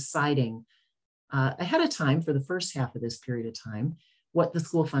started deciding ahead of time for the first half of this period of time what the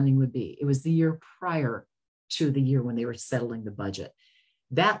school funding would be. It was the year prior to the year when they were settling the budget.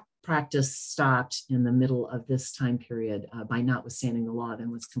 That practice stopped in the middle of this time period by notwithstanding the law,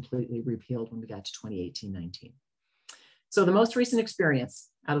 then was completely repealed when we got to 2018-19. So the most recent experience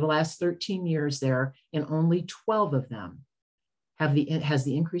out of the last 13 years there, in only 12 of them has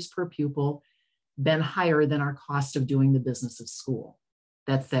the increase per pupil been higher than our cost of doing the business of school.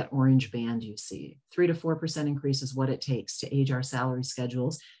 That's that orange band you see. 3 to 4% increase is what it takes to age our salary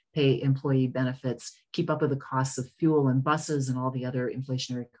schedules, pay employee benefits, keep up with the costs of fuel and buses and all the other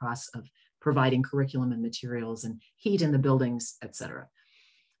inflationary costs of providing curriculum and materials and heat in the buildings, et cetera.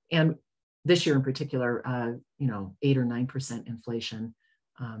 And this year in particular, 8 or 9% inflation,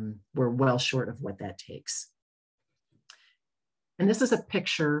 we're well short of what that takes. And this is a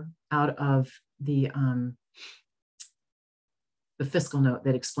picture out of the fiscal note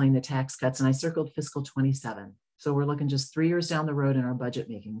that explained the tax cuts, and I circled fiscal 27. So we're looking just 3 years down the road in our budget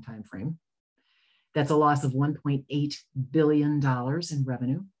making time frame. That's a loss of $1.8 billion in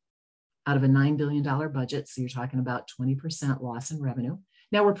revenue out of a $9 billion budget. So you're talking about 20% loss in revenue.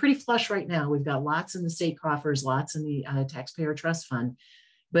 Now we're pretty flush right now. We've got lots in the state coffers, lots in the taxpayer trust fund,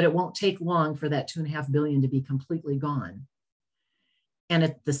 but it won't take long for that $2.5 billion to be completely gone. And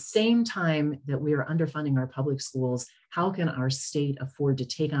at the same time that we are underfunding our public schools, how can our state afford to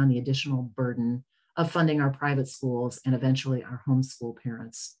take on the additional burden of funding our private schools and eventually our homeschool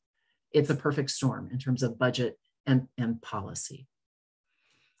parents? It's a perfect storm in terms of budget and policy.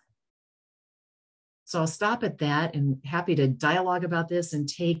 So I'll stop at that and happy to dialogue about this and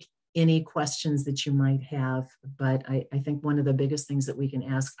take any questions that you might have. But I think one of the biggest things that we can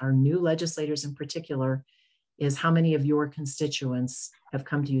ask our new legislators in particular is how many of your constituents have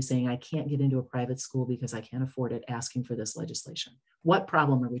come to you saying, I can't get into a private school because I can't afford it, asking for this legislation? What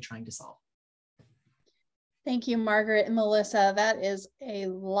problem are we trying to solve? Thank you, Margaret and Melissa. That is a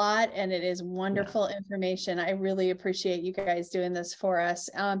lot, and it is wonderful information. I really appreciate you guys doing this for us.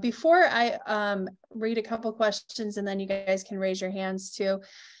 Before I read a couple questions, and then you guys can raise your hands too,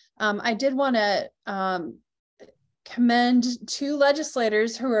 I did want to commend two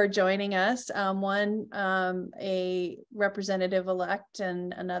legislators who are joining us. One, a representative-elect,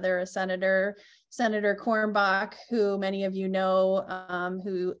 and another a senator, Senator Cornbach, who many of you know,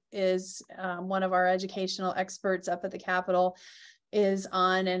 who is one of our educational experts up at the Capitol, is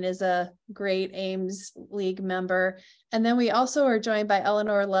on and is a great Ames League member. And then we also are joined by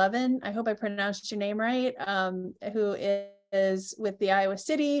Eleanor Levin, I hope I pronounced your name right, who is with the Iowa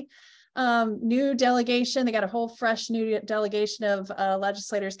City new delegation. They got a whole fresh new delegation of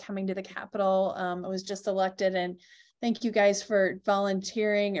legislators coming to the Capitol. It was just elected, and thank you guys for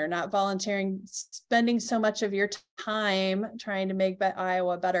volunteering, or not volunteering, spending so much of your time trying to make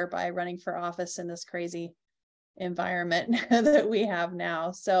Iowa better by running for office in this crazy environment that we have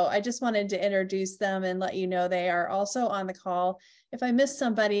now. So I just wanted to introduce them and let you know they are also on the call. If I missed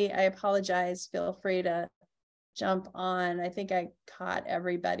somebody, I apologize. Feel free to jump on. I think I caught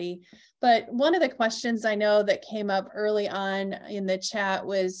everybody. But one of the questions I know that came up early on in the chat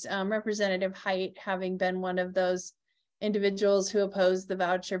was Representative Height, having been one of those individuals who opposed the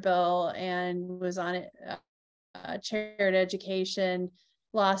voucher bill and was on it, chaired education,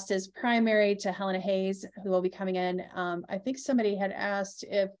 lost his primary to Helena Hayes, who will be coming in. I think somebody had asked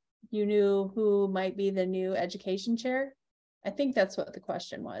if you knew who might be the new education chair. I think that's what the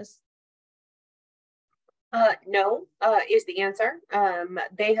question was. No, is the answer.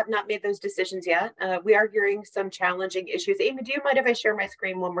 They have not made those decisions yet. We are hearing some challenging issues. Amy, do you mind if I share my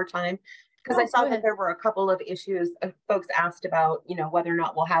screen one more time? Because I saw that there were a couple of issues folks asked about, whether or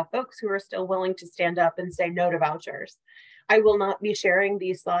not we'll have folks who are still willing to stand up and say no to vouchers. I will not be sharing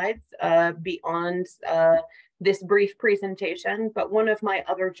these slides beyond this brief presentation, but one of my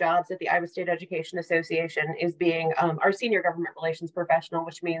other jobs at the Iowa State Education Association is being our senior government relations professional,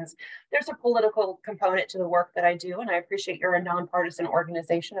 which means there's a political component to the work that I do, and I appreciate you're a nonpartisan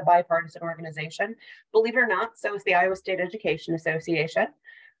organization, a bipartisan organization. Believe it or not, so is the Iowa State Education Association.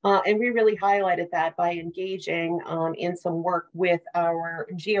 And we really highlighted that by engaging in some work with our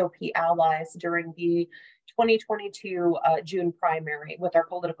GOP allies during the 2022 June primary with our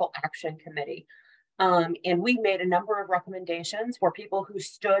political action committee. And we made a number of recommendations for people who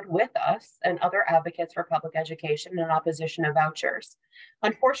stood with us and other advocates for public education in opposition to vouchers.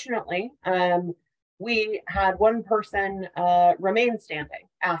 Unfortunately, we had one person remain standing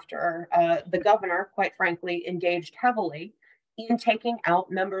after the governor, quite frankly, engaged heavily in taking out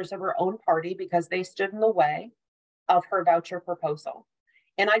members of her own party because they stood in the way of her voucher proposal.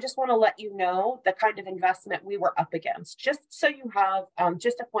 And I just want to let you know the kind of investment we were up against, just so you have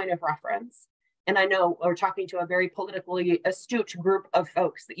just a point of reference. And I know we're talking to a very politically astute group of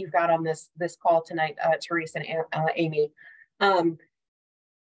folks that you've got on this call tonight, Teresa and Amy.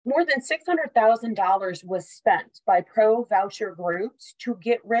 More than $600,000 was spent by pro-voucher groups to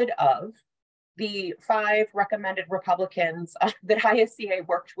get rid of the 5 recommended Republicans that ISCA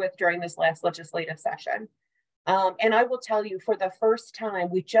worked with during this last legislative session. And I will tell you, for the first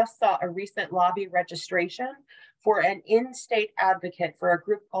time, we just saw a recent lobby registration for an in-state advocate for a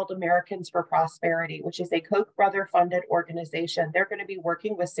group called Americans for Prosperity, which is a Koch brother funded organization. They're going to be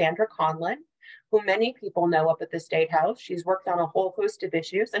working with Sandra Conlon, who many people know up at the State House. She's worked on a whole host of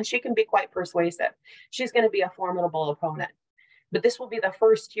issues, and she can be quite persuasive. She's going to be a formidable opponent. But this will be the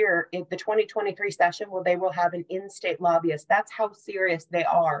first year in the 2023 session where they will have an in-state lobbyist. That's how serious they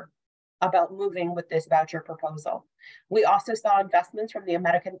are about moving with this voucher proposal. We also saw investments from the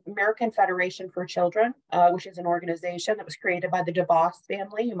American Federation for Children, which is an organization that was created by the DeVos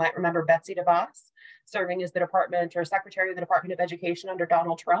family. You might remember Betsy DeVos serving as the Department or Secretary of the Department of Education under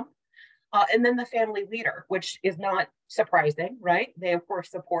Donald Trump. And then the Family Leader, which is not surprising, right? They, of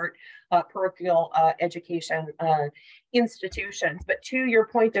course, support parochial education institutions. But to your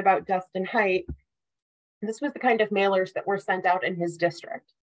point about Dustin Hite, this was the kind of mailers that were sent out in his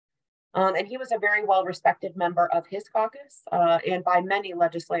district. And he was a very well-respected member of his caucus and by many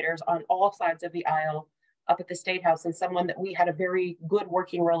legislators on all sides of the aisle up at the State House, and someone that we had a very good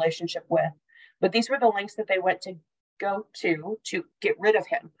working relationship with. But these were the lengths that they went to go to get rid of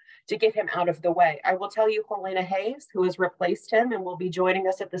him, to get him out of the way. I will tell you, Helena Hayes, who has replaced him and will be joining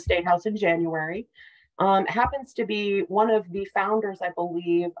us at the State House in January, happens to be one of the founders, I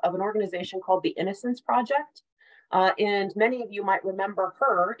believe, of an organization called the Innocence Project. And many of you might remember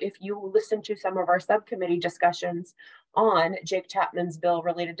her if you listened to some of our subcommittee discussions on Jake Chapman's bill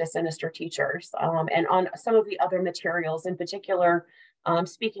related to sinister teachers and on some of the other materials, in particular,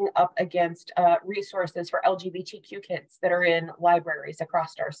 speaking up against resources for LGBTQ kids that are in libraries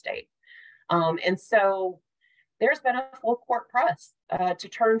across our state. And so there's been a full court press to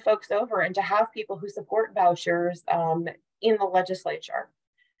turn folks over and to have people who support vouchers in the legislature.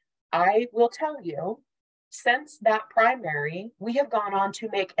 I will tell you, since that primary, we have gone on to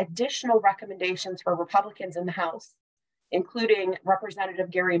make additional recommendations for Republicans in the House, including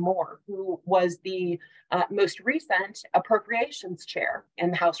Representative Gary Moore, who was the most recent appropriations chair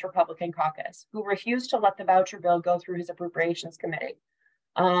in the House Republican caucus, who refused to let the voucher bill go through his appropriations committee.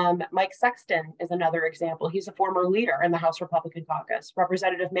 Mike Sexton is another example. He's a former leader in the House Republican caucus.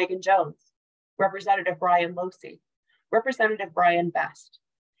 Representative Megan Jones, Representative Brian Losey, Representative Brian Best,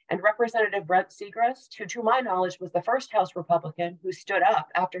 and Representative Brent Segrist, who to my knowledge was the first House Republican who stood up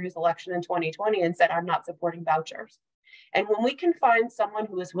after his election in 2020 and said, I'm not supporting vouchers. And when we can find someone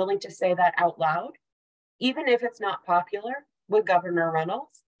who is willing to say that out loud, even if it's not popular with Governor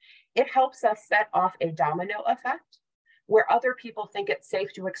Reynolds, it helps us set off a domino effect where other people think it's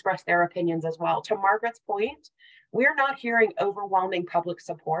safe to express their opinions as well. To Margaret's point, we're not hearing overwhelming public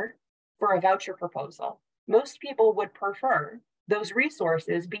support for a voucher proposal. Most people would prefer those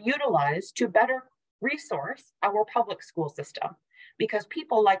resources be utilized to better resource our public school system, because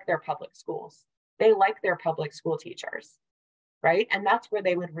people like their public schools. They like their public school teachers, right? And that's where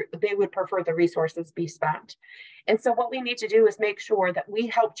they would prefer the resources be spent. And so what we need to do is make sure that we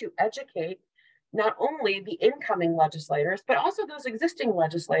help to educate not only the incoming legislators, but also those existing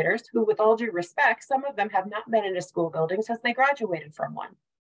legislators who, with all due respect, some of them have not been in a school building since they graduated from one.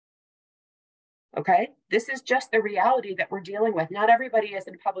 Okay, this is just the reality that we're dealing with. Not everybody is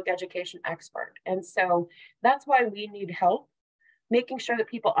a public education expert. And so that's why we need help making sure that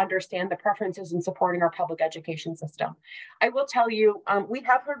people understand the preferences in supporting our public education system. I will tell you, we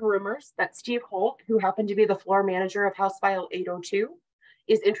have heard rumors that Steve Holt, who happened to be the floor manager of House File 802,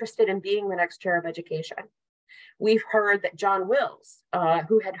 is interested in being the next chair of education. We've heard that John Wills,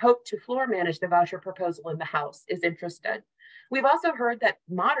 who had hoped to floor manage the voucher proposal in the House, is interested. We've also heard that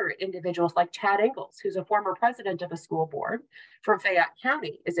moderate individuals like Chad Ingalls, who's a former president of a school board from Fayette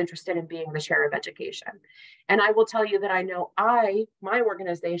County, is interested in being the chair of education. And I will tell you that I know my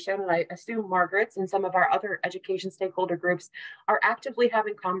organization, and I assume Margaret's and some of our other education stakeholder groups are actively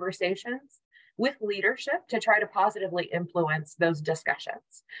having conversations with leadership to try to positively influence those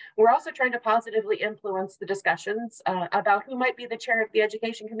discussions. We're also trying to positively influence the discussions about who might be the chair of the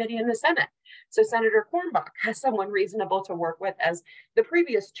Education Committee in the Senate. So Senator Cornbach has someone reasonable to work with as the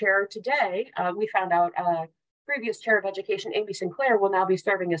previous chair today. We found out previous chair of education, Amy Sinclair, will now be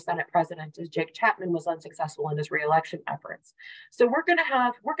serving as Senate president as Jake Chapman was unsuccessful in his reelection efforts. So we're gonna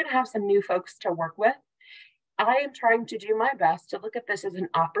have some new folks to work with. I am trying to do my best to look at this as an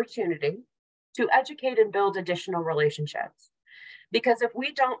opportunity to educate and build additional relationships. Because if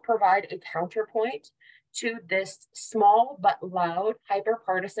we don't provide a counterpoint to this small but loud,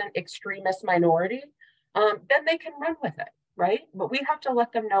 hyper-partisan extremist minority, then they can run with it, right? But we have to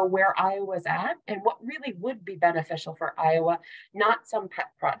let them know where Iowa's at and what really would be beneficial for Iowa, not some pet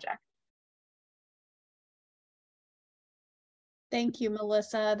project. Thank you,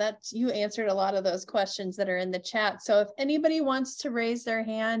 Melissa. You answered a lot of those questions that are in the chat. So if anybody wants to raise their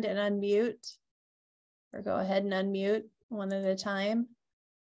hand and unmute, or go ahead and unmute one at a time.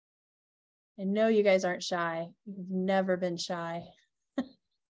 I know you guys aren't shy. You've never been shy. If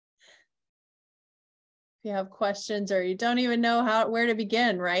you have questions or you don't even know where to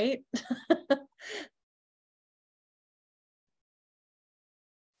begin, right?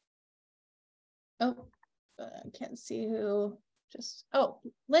 Oh, I can't see who.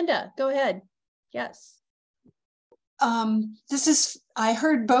 Linda, go ahead. Yes. I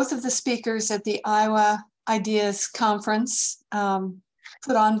heard both of the speakers at the Iowa Ideas Conference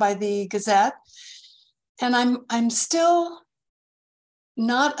put on by the Gazette, and I'm still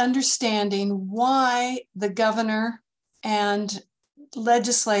not understanding why the governor and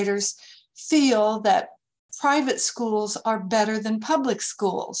legislators feel that private schools are better than public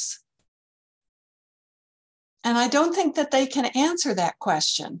schools. And I don't think that they can answer that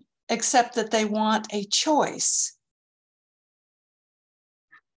question, except that they want a choice.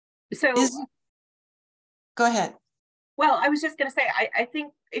 So, go ahead. Well, I was just going to say, I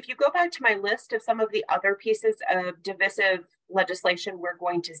think if you go back to my list of some of the other pieces of divisive legislation we're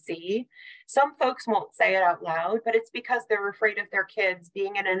going to see, some folks won't say it out loud, but it's because they're afraid of their kids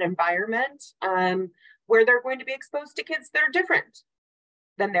being in an environment where they're going to be exposed to kids that are different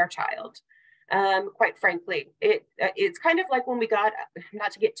than their child. Quite frankly, it's kind of like when we got,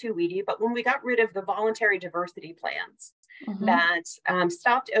 not to get too weedy, but when we got rid of the voluntary diversity plans that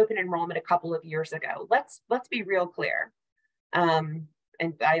stopped open enrollment a couple of years ago. Let's be real clear. And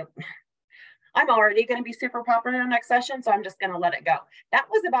I'm already going to be super popular next session, so I'm just going to let it go. That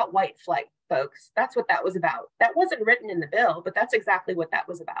was about white flight, folks. That's what that was about. That wasn't written in the bill, but that's exactly what that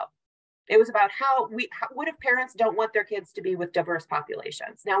was about. It was about what if parents don't want their kids to be with diverse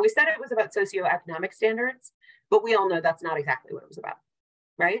populations? Now, we said it was about socioeconomic standards, but we all know that's not exactly what it was about,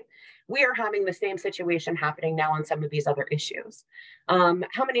 right? We are having the same situation happening now on some of these other issues.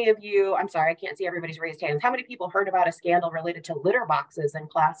 How many of you, I'm sorry, I can't see everybody's raised hands. How many people heard about a scandal related to litter boxes in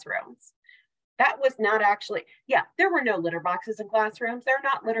classrooms? That was not actually, yeah, there were no litter boxes in classrooms. They're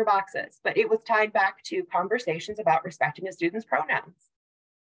not litter boxes, but it was tied back to conversations about respecting a student's pronouns.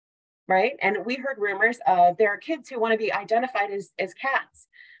 Right? And we heard rumors there are kids who want to be identified as cats.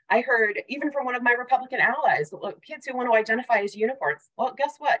 I heard even from one of my Republican allies, kids who want to identify as unicorns. Well,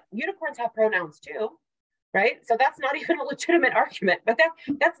 guess what? Unicorns have pronouns too, right? So that's not even a legitimate argument, but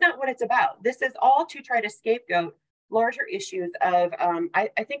that's not what it's about. This is all to try to scapegoat larger issues of, I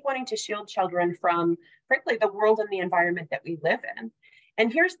think, wanting to shield children from, frankly, the world and the environment that we live in.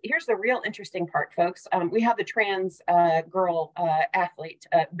 And here's the real interesting part, folks. We had the trans girl athlete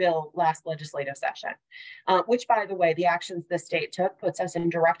bill last legislative session, which, by the way, the actions the state took puts us in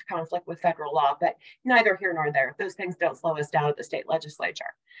direct conflict with federal law, but neither here nor there. Those things don't slow us down at the state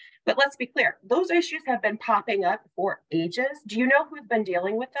legislature. But let's be clear, those issues have been popping up for ages. Do you know who's been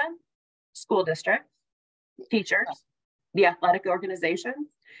dealing with them? School districts, teachers, the athletic organizations.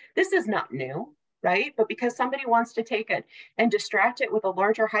 This is not new. Right? But because somebody wants to take it and distract it with a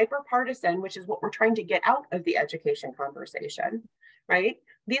larger hyper-partisan, which is what we're trying to get out of the education conversation, right?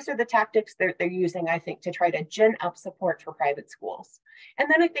 These are the tactics they're using, I think, to try to gin up support for private schools. And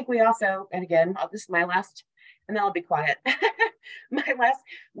then I think we also, and again, this is my last, and then I'll be quiet.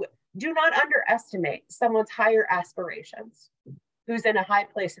 Do not underestimate someone's higher aspirations who's in a high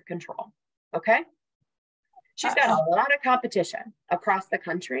place of control, okay? She's got a lot of competition across the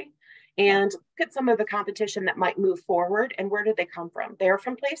country. And look at some of the competition that might move forward, and where did they come from? They're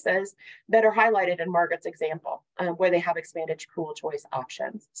from places that are highlighted in Margaret's example, where they have expanded school choice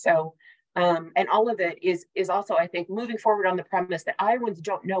options. So, and all of it is also, I think, moving forward on the premise that Iowans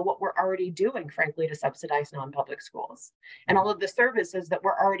don't know what we're already doing, frankly, to subsidize non-public schools, and all of the services that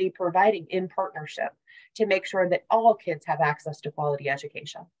we're already providing in partnership to make sure that all kids have access to quality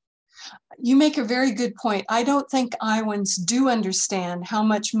education. You make a very good point. I don't think Iowans do understand how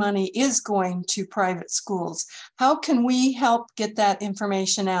much money is going to private schools. How can we help get that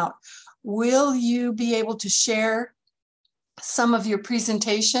information out? Will you be able to share some of your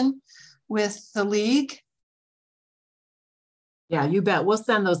presentation with the league? Yeah, you bet. We'll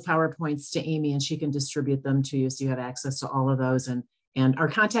send those PowerPoints to Amy and she can distribute them to you so you have access to all of those. And our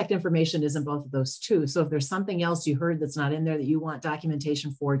contact information is in both of those too. So if there's something else you heard that's not in there that you want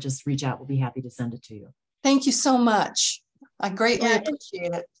documentation for, just reach out. We'll be happy to send it to you. Thank you so much. I greatly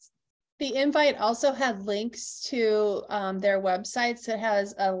appreciate it. The invite also had links to their websites. It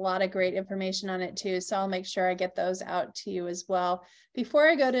has a lot of great information on it too. So I'll make sure I get those out to you as well. Before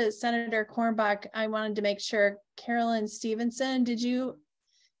I go to Senator Cornbach, I wanted to make sure, Carolyn Stevenson, did you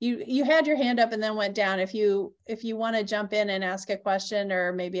had your hand up and then went down. If you want to jump in and ask a question,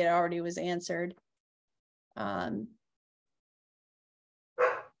 or maybe it already was answered.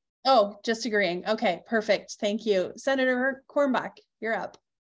 Oh, just agreeing. Okay, perfect. Thank you. Senator Cornbach, you're up.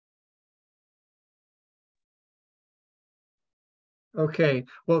 Okay,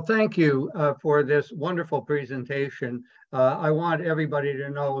 well, thank you for this wonderful presentation. I want everybody to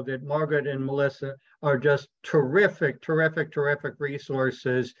know that Margaret and Melissa are just terrific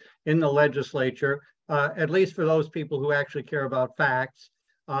resources in the legislature, at least for those people who actually care about facts.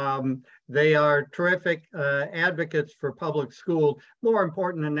 They are terrific advocates for public school. More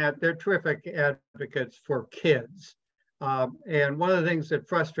important than that, they're terrific advocates for kids. And one of the things that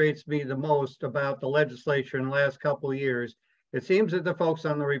frustrates me the most about the legislature in the last couple of years, it seems that the folks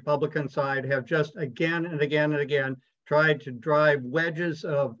on the Republican side have just again and again tried to drive wedges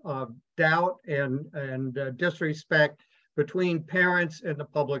of doubt and disrespect between parents and the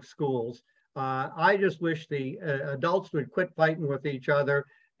public schools. I just wish the adults would quit fighting with each other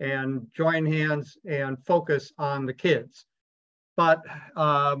and join hands and focus on the kids. But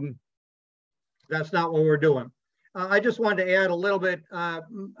that's not what we're doing. I just wanted to add a little bit.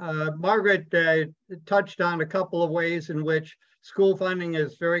 Margaret touched on a couple of ways in which school funding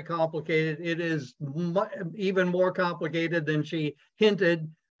is very complicated. It is even more complicated than she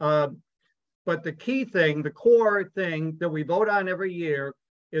hinted. But the key thing, the core thing that we vote on every year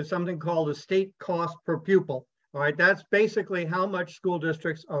is something called a state cost per pupil. All right, that's basically how much school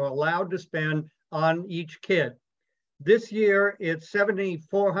districts are allowed to spend on each kid. This year, it's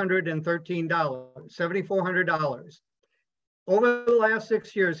 $7,413, $7,400. Over the last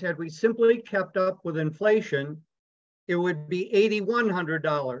 6 years, had we simply kept up with inflation, it would be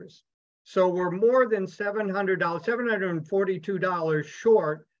 $8,100. So we're more than $700, $742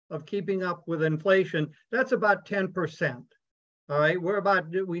 short of keeping up with inflation. That's about 10%. All right, we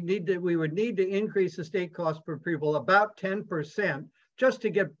would need to increase the state cost per pupil about 10% just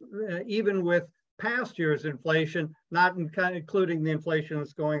to get even with past year's inflation, not including the inflation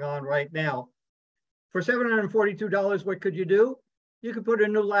that's going on right now. For $742, what could you do? You could put a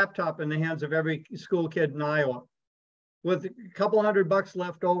new laptop in the hands of every school kid in Iowa with a couple $100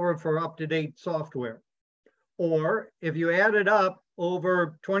 left over for up-to-date software. Or if you add it up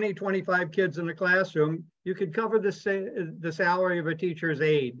over 20, 25 kids in the classroom, you could cover the salary of a teacher's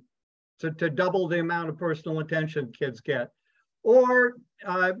aide to double the amount of personal attention kids get. Or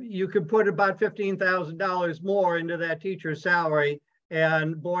you could put about $15,000 more into that teacher's salary.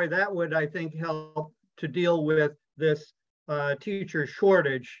 And boy, that would, I think, help to deal with this teacher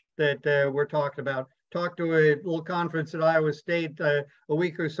shortage that we're talking about. Talked to a little conference at Iowa State a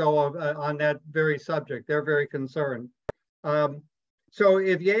week or so on that very subject. They're very concerned. So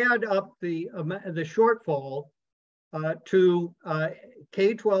if you add up the shortfall to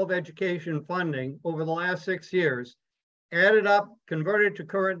K-12 education funding over the last 6 years, add it up, convert it to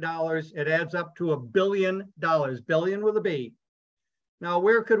current dollars, it adds up to $1 billion, billion with a B. Now,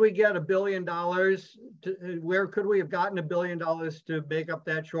 where could we get $1 billion? Where could we have gotten $1 billion to make up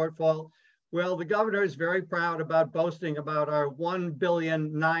that shortfall? Well, the governor is very proud about boasting about our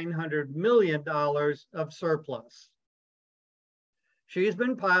 $1,900,000,000 of surplus. She's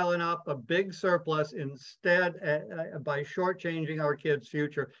been piling up a big surplus instead by shortchanging our kids'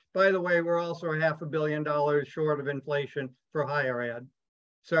 future. By the way, we're also $500 million short of inflation for higher ed.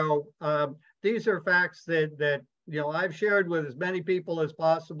 So these are facts that I've shared with as many people as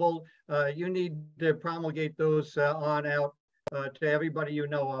possible. You need to promulgate those on out to everybody you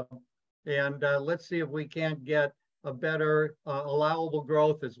know of. And let's see if we can't get a better allowable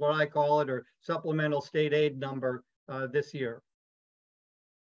growth, is what I call it, or supplemental state aid number this year.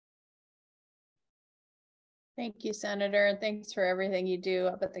 Thank you, Senator, and thanks for everything you do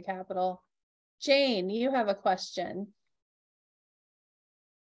up at the Capitol. Jane, you have a question.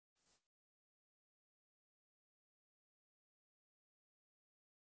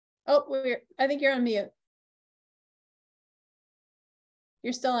 Oh, I think you're on mute.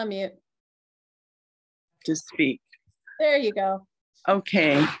 You're still on mute. To speak. There you go.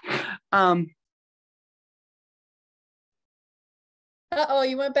 Okay. Uh-oh,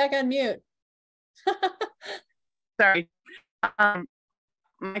 you went back on mute. Sorry.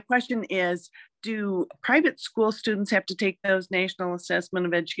 My question is, do private school students have to take those National Assessment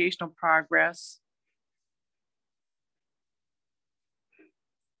of Educational Progress?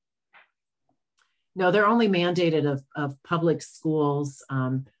 No, they're only mandated of public schools.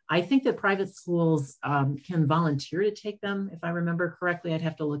 I think that private schools can volunteer to take them. If I remember correctly, I'd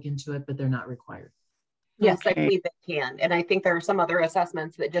have to look into it, but they're not required. Yes, Okay. I believe they can. And I think there are some other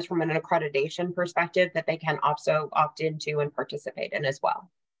assessments that just from an accreditation perspective that they can also opt into and participate in as well.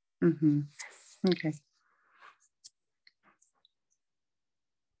 Mm-hmm. Okay.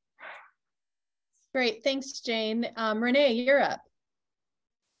 Great, thanks, Jane. Renee, you're up.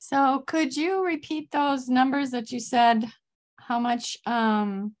 So could you repeat those numbers that you said, how much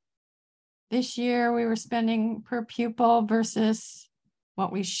this year we were spending per pupil versus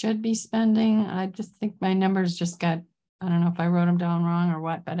what we should be spending? I just think my numbers just got, I don't know if I wrote them down wrong or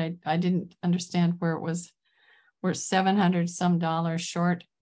what, but I didn't understand where it was, we're $700 some short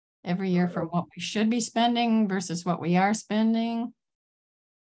every year from what we should be spending versus what we are spending.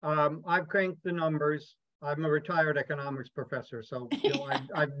 I've cranked the numbers. I'm a retired economics professor, so you know,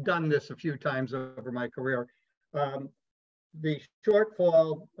 I've done this a few times over my career. The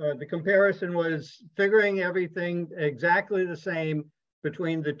shortfall, the comparison was figuring everything exactly the same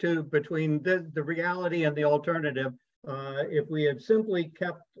between the two, between the reality and the alternative. If we had simply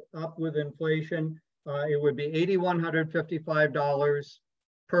kept up with inflation, it would be $8,155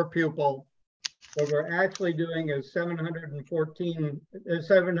 per pupil. What we're actually doing is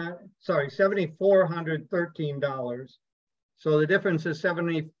 $7,413. So the difference is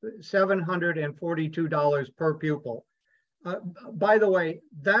 $742 per pupil. By the way,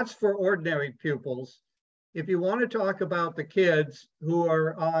 that's for ordinary pupils. If you want to talk about the kids who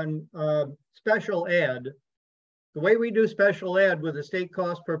are on special ed, the way we do special ed with the state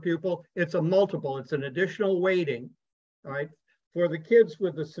cost per pupil, it's a multiple, it's an additional weighting, all right? For the kids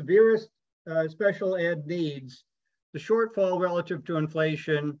with the severest special ed needs, the shortfall relative to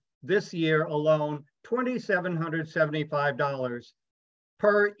inflation this year alone, $2,775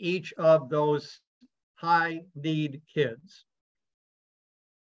 per each of those high need kids.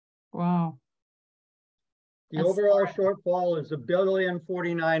 Wow. The overall shortfall is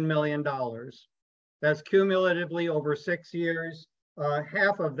 $1,049 million. That's cumulatively over 6 years.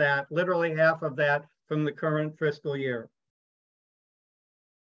 Half of that, literally half of that from the current fiscal year.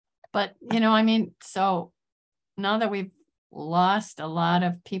 But, you know, I mean, so now that we've lost a lot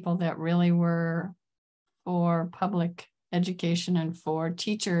of people that really were for public education and for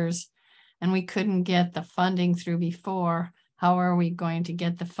teachers, and we couldn't get the funding through before, how are we going to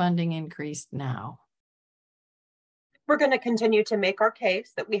get the funding increased now? We're going to continue to make our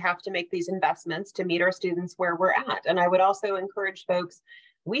case that we have to make these investments to meet our students where we're at. And I would also encourage folks,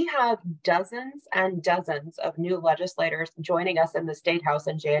 we have dozens and dozens of new legislators joining us in the State House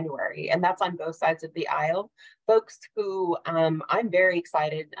in January, and that's on both sides of the aisle. Folks who I'm very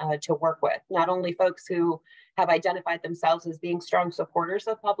excited to work with, not only folks who have identified themselves as being strong supporters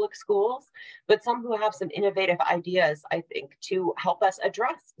of public schools, but some who have some innovative ideas, I think, to help us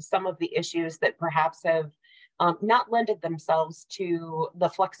address some of the issues that perhaps have not lended themselves to the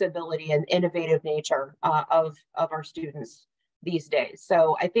flexibility and innovative nature of our students these days.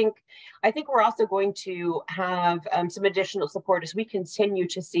 So I think we're also going to have some additional support as we continue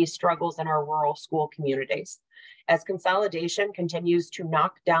to see struggles in our rural school communities. As consolidation continues to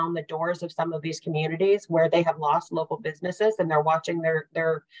knock down the doors of some of these communities where they have lost local businesses and they're watching their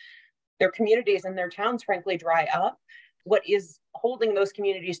communities and their towns, frankly, dry up. What is holding those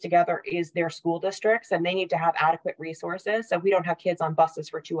communities together is their school districts, and they need to have adequate resources. So we don't have kids on buses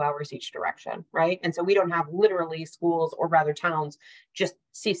for 2 hours each direction, right? And so we don't have literally schools, or rather towns, just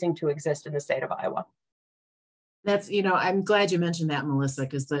ceasing to exist in the state of Iowa. That's, you know, I'm glad you mentioned that, Melissa,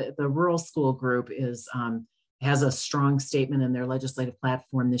 because the rural school group is has a strong statement in their legislative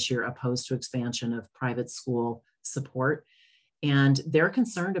platform this year opposed to expansion of private school support. And they're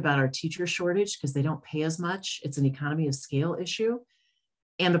concerned about our teacher shortage because they don't pay as much. It's an economy of scale issue.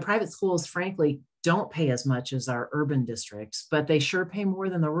 And the private schools, frankly, don't pay as much as our urban districts, but they sure pay more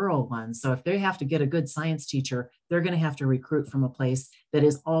than the rural ones. So if they have to get a good science teacher, they're going to have to recruit from a place that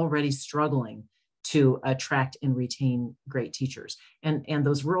is already struggling to attract and retain great teachers. And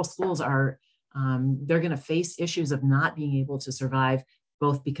those rural schools are, they're going to face issues of not being able to survive,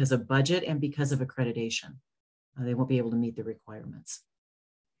 both because of budget and because of accreditation. They won't be able to meet the requirements.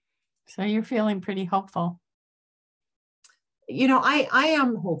 So you're feeling pretty hopeful. You know, I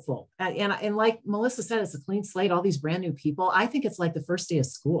am hopeful. And like Melissa said, it's a clean slate, all these brand new people. I think it's like the first day of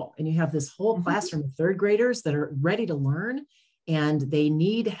school, and you have this whole classroom of third graders that are ready to learn, and they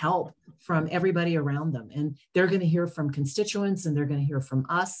need help from everybody around them. And they're going to hear from constituents, and they're going to hear from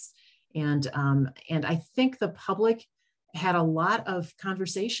us. And I think the public had a lot of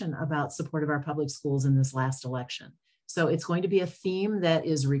conversation about support of our public schools in this last election. So it's going to be a theme that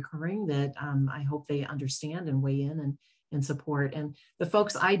is recurring that I hope they understand and weigh in and support. And the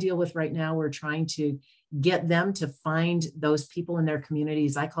folks I deal with right now, we're trying to get them to find those people in their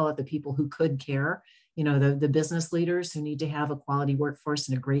communities. I call it the people who could care, you know, the business leaders who need to have a quality workforce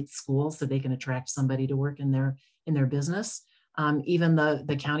and a great school so they can attract somebody to work in their business. Even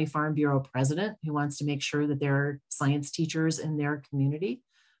the County Farm Bureau president who wants to make sure that there are science teachers in their community.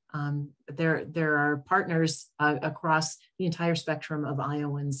 There are partners across the entire spectrum of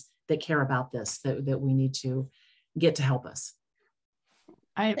Iowans that care about this, that we need to get to help us.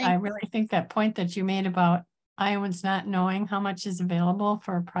 I really think that point that you made about Iowans not knowing how much is available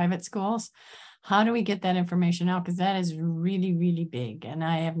for private schools, how do we get that information out? Because that is really, really big. And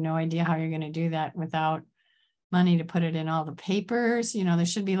I have no idea how you're going to do that without money to put it in all the papers. You know, there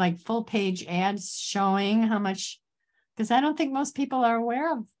should be like full page ads showing how much, because I don't think most people are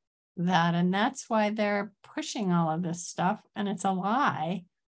aware of that. And that's why they're pushing all of this stuff. And it's a lie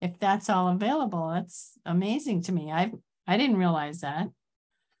if that's all available. That's amazing to me. I didn't realize that.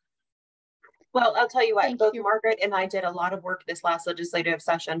 Well, I'll tell you what, both Margaret and I did a lot of work this last legislative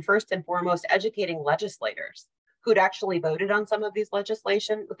session, first and foremost, educating legislators who'd actually voted on some of these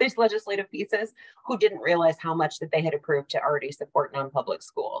legislative pieces, who didn't realize how much that they had approved to already support non-public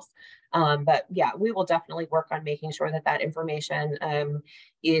schools. But yeah, we will definitely work on making sure that that information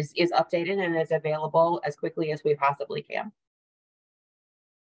is updated and is available as quickly as we possibly can.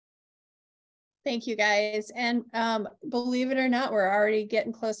 Thank you, guys. And believe it or not, we're already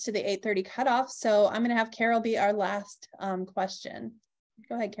getting close to the 8:30 cutoff. So I'm going to have Carol be our last question.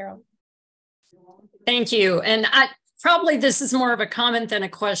 Go ahead, Carol. Thank you. And probably this is more of a comment than a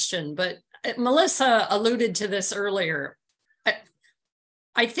question, but Melissa alluded to this earlier.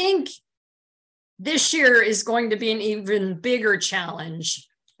 I think this year is going to be an even bigger challenge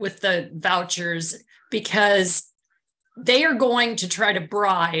with the vouchers, because they are going to try to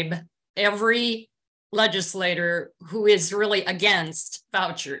bribe every legislator who is really against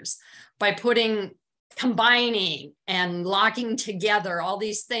vouchers by combining and locking together all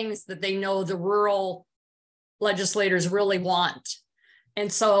these things that they know the rural legislators really want.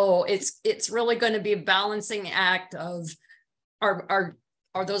 And so it's really going to be a balancing act of are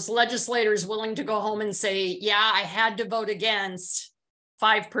those legislators willing to go home and say, yeah, I had to vote against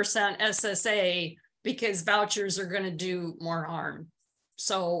 5% SSA because vouchers are going to do more harm.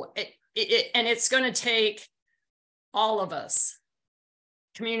 So and it's going to take all of us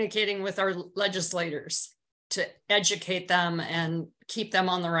communicating with our legislators to educate them and keep them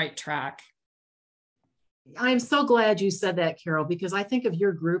on the right track. I'm so glad you said that, Carol, because I think of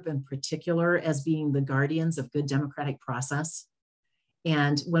your group in particular as being the guardians of good democratic process.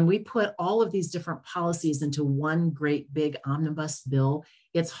 And when we put all of these different policies into one great big omnibus bill,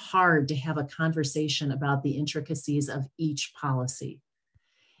 it's hard to have a conversation about the intricacies of each policy.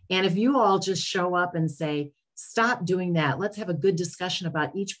 And if you all just show up and say, stop doing that, let's have a good discussion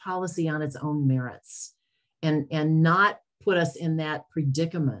about each policy on its own merits, and not put us in that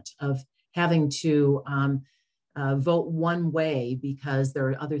predicament of having to vote one way because there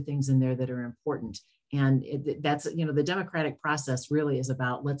are other things in there that are important. And that's, you know, the democratic process really is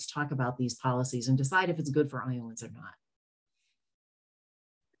about, let's talk about these policies and decide if it's good for Iowans or not.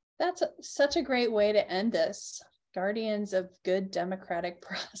 That's such a great way to end this. Guardians of good democratic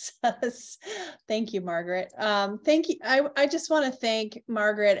process. Thank you, Margaret. Thank you. I just want to thank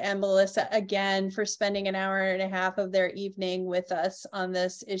Margaret and Melissa again for spending an hour and a half of their evening with us on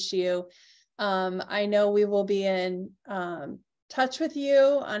this issue. I know we will be in touch with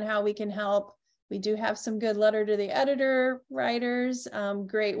you on how we can help. We do have some good letter to the editor writers,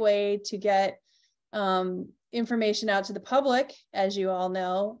 great way to get information out to the public, as you all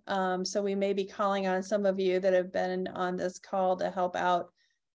know. So we may be calling on some of you that have been on this call to help out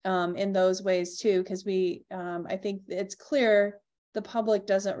in those ways too, because I think it's clear the public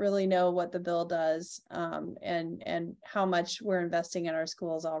doesn't really know what the bill does and how much we're investing in our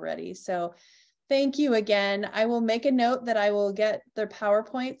schools already. So thank you again. I will make a note that I will get the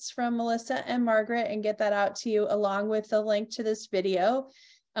PowerPoints from Melissa and Margaret and get that out to you along with the link to this video.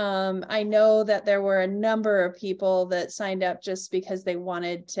 I know that there were a number of people that signed up just because they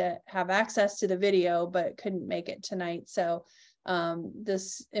wanted to have access to the video but couldn't make it tonight. So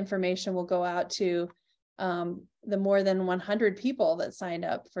this information will go out to the more than 100 people that signed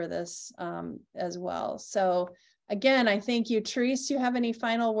up for this as well. So again, I thank you. Therese, do you have any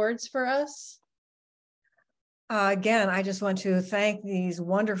final words for us? Again, I just want to thank these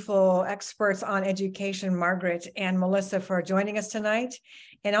wonderful experts on education, Margaret and Melissa, for joining us tonight.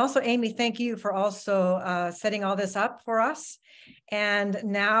 And also, Amy, thank you for also setting all this up for us. And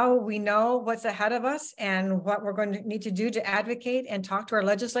now we know what's ahead of us and what we're going to need to do to advocate and talk to our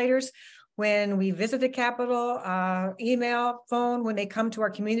legislators when we visit the Capitol, email, phone, when they come to our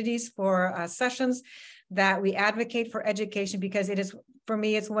communities for sessions, that we advocate for education, because it is, for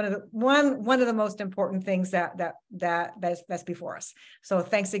me, it's one of the most important things that's before us. So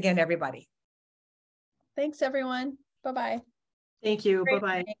thanks again, everybody. Thanks, everyone. Bye-bye. Thank you.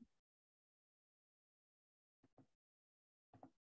 Bye-bye.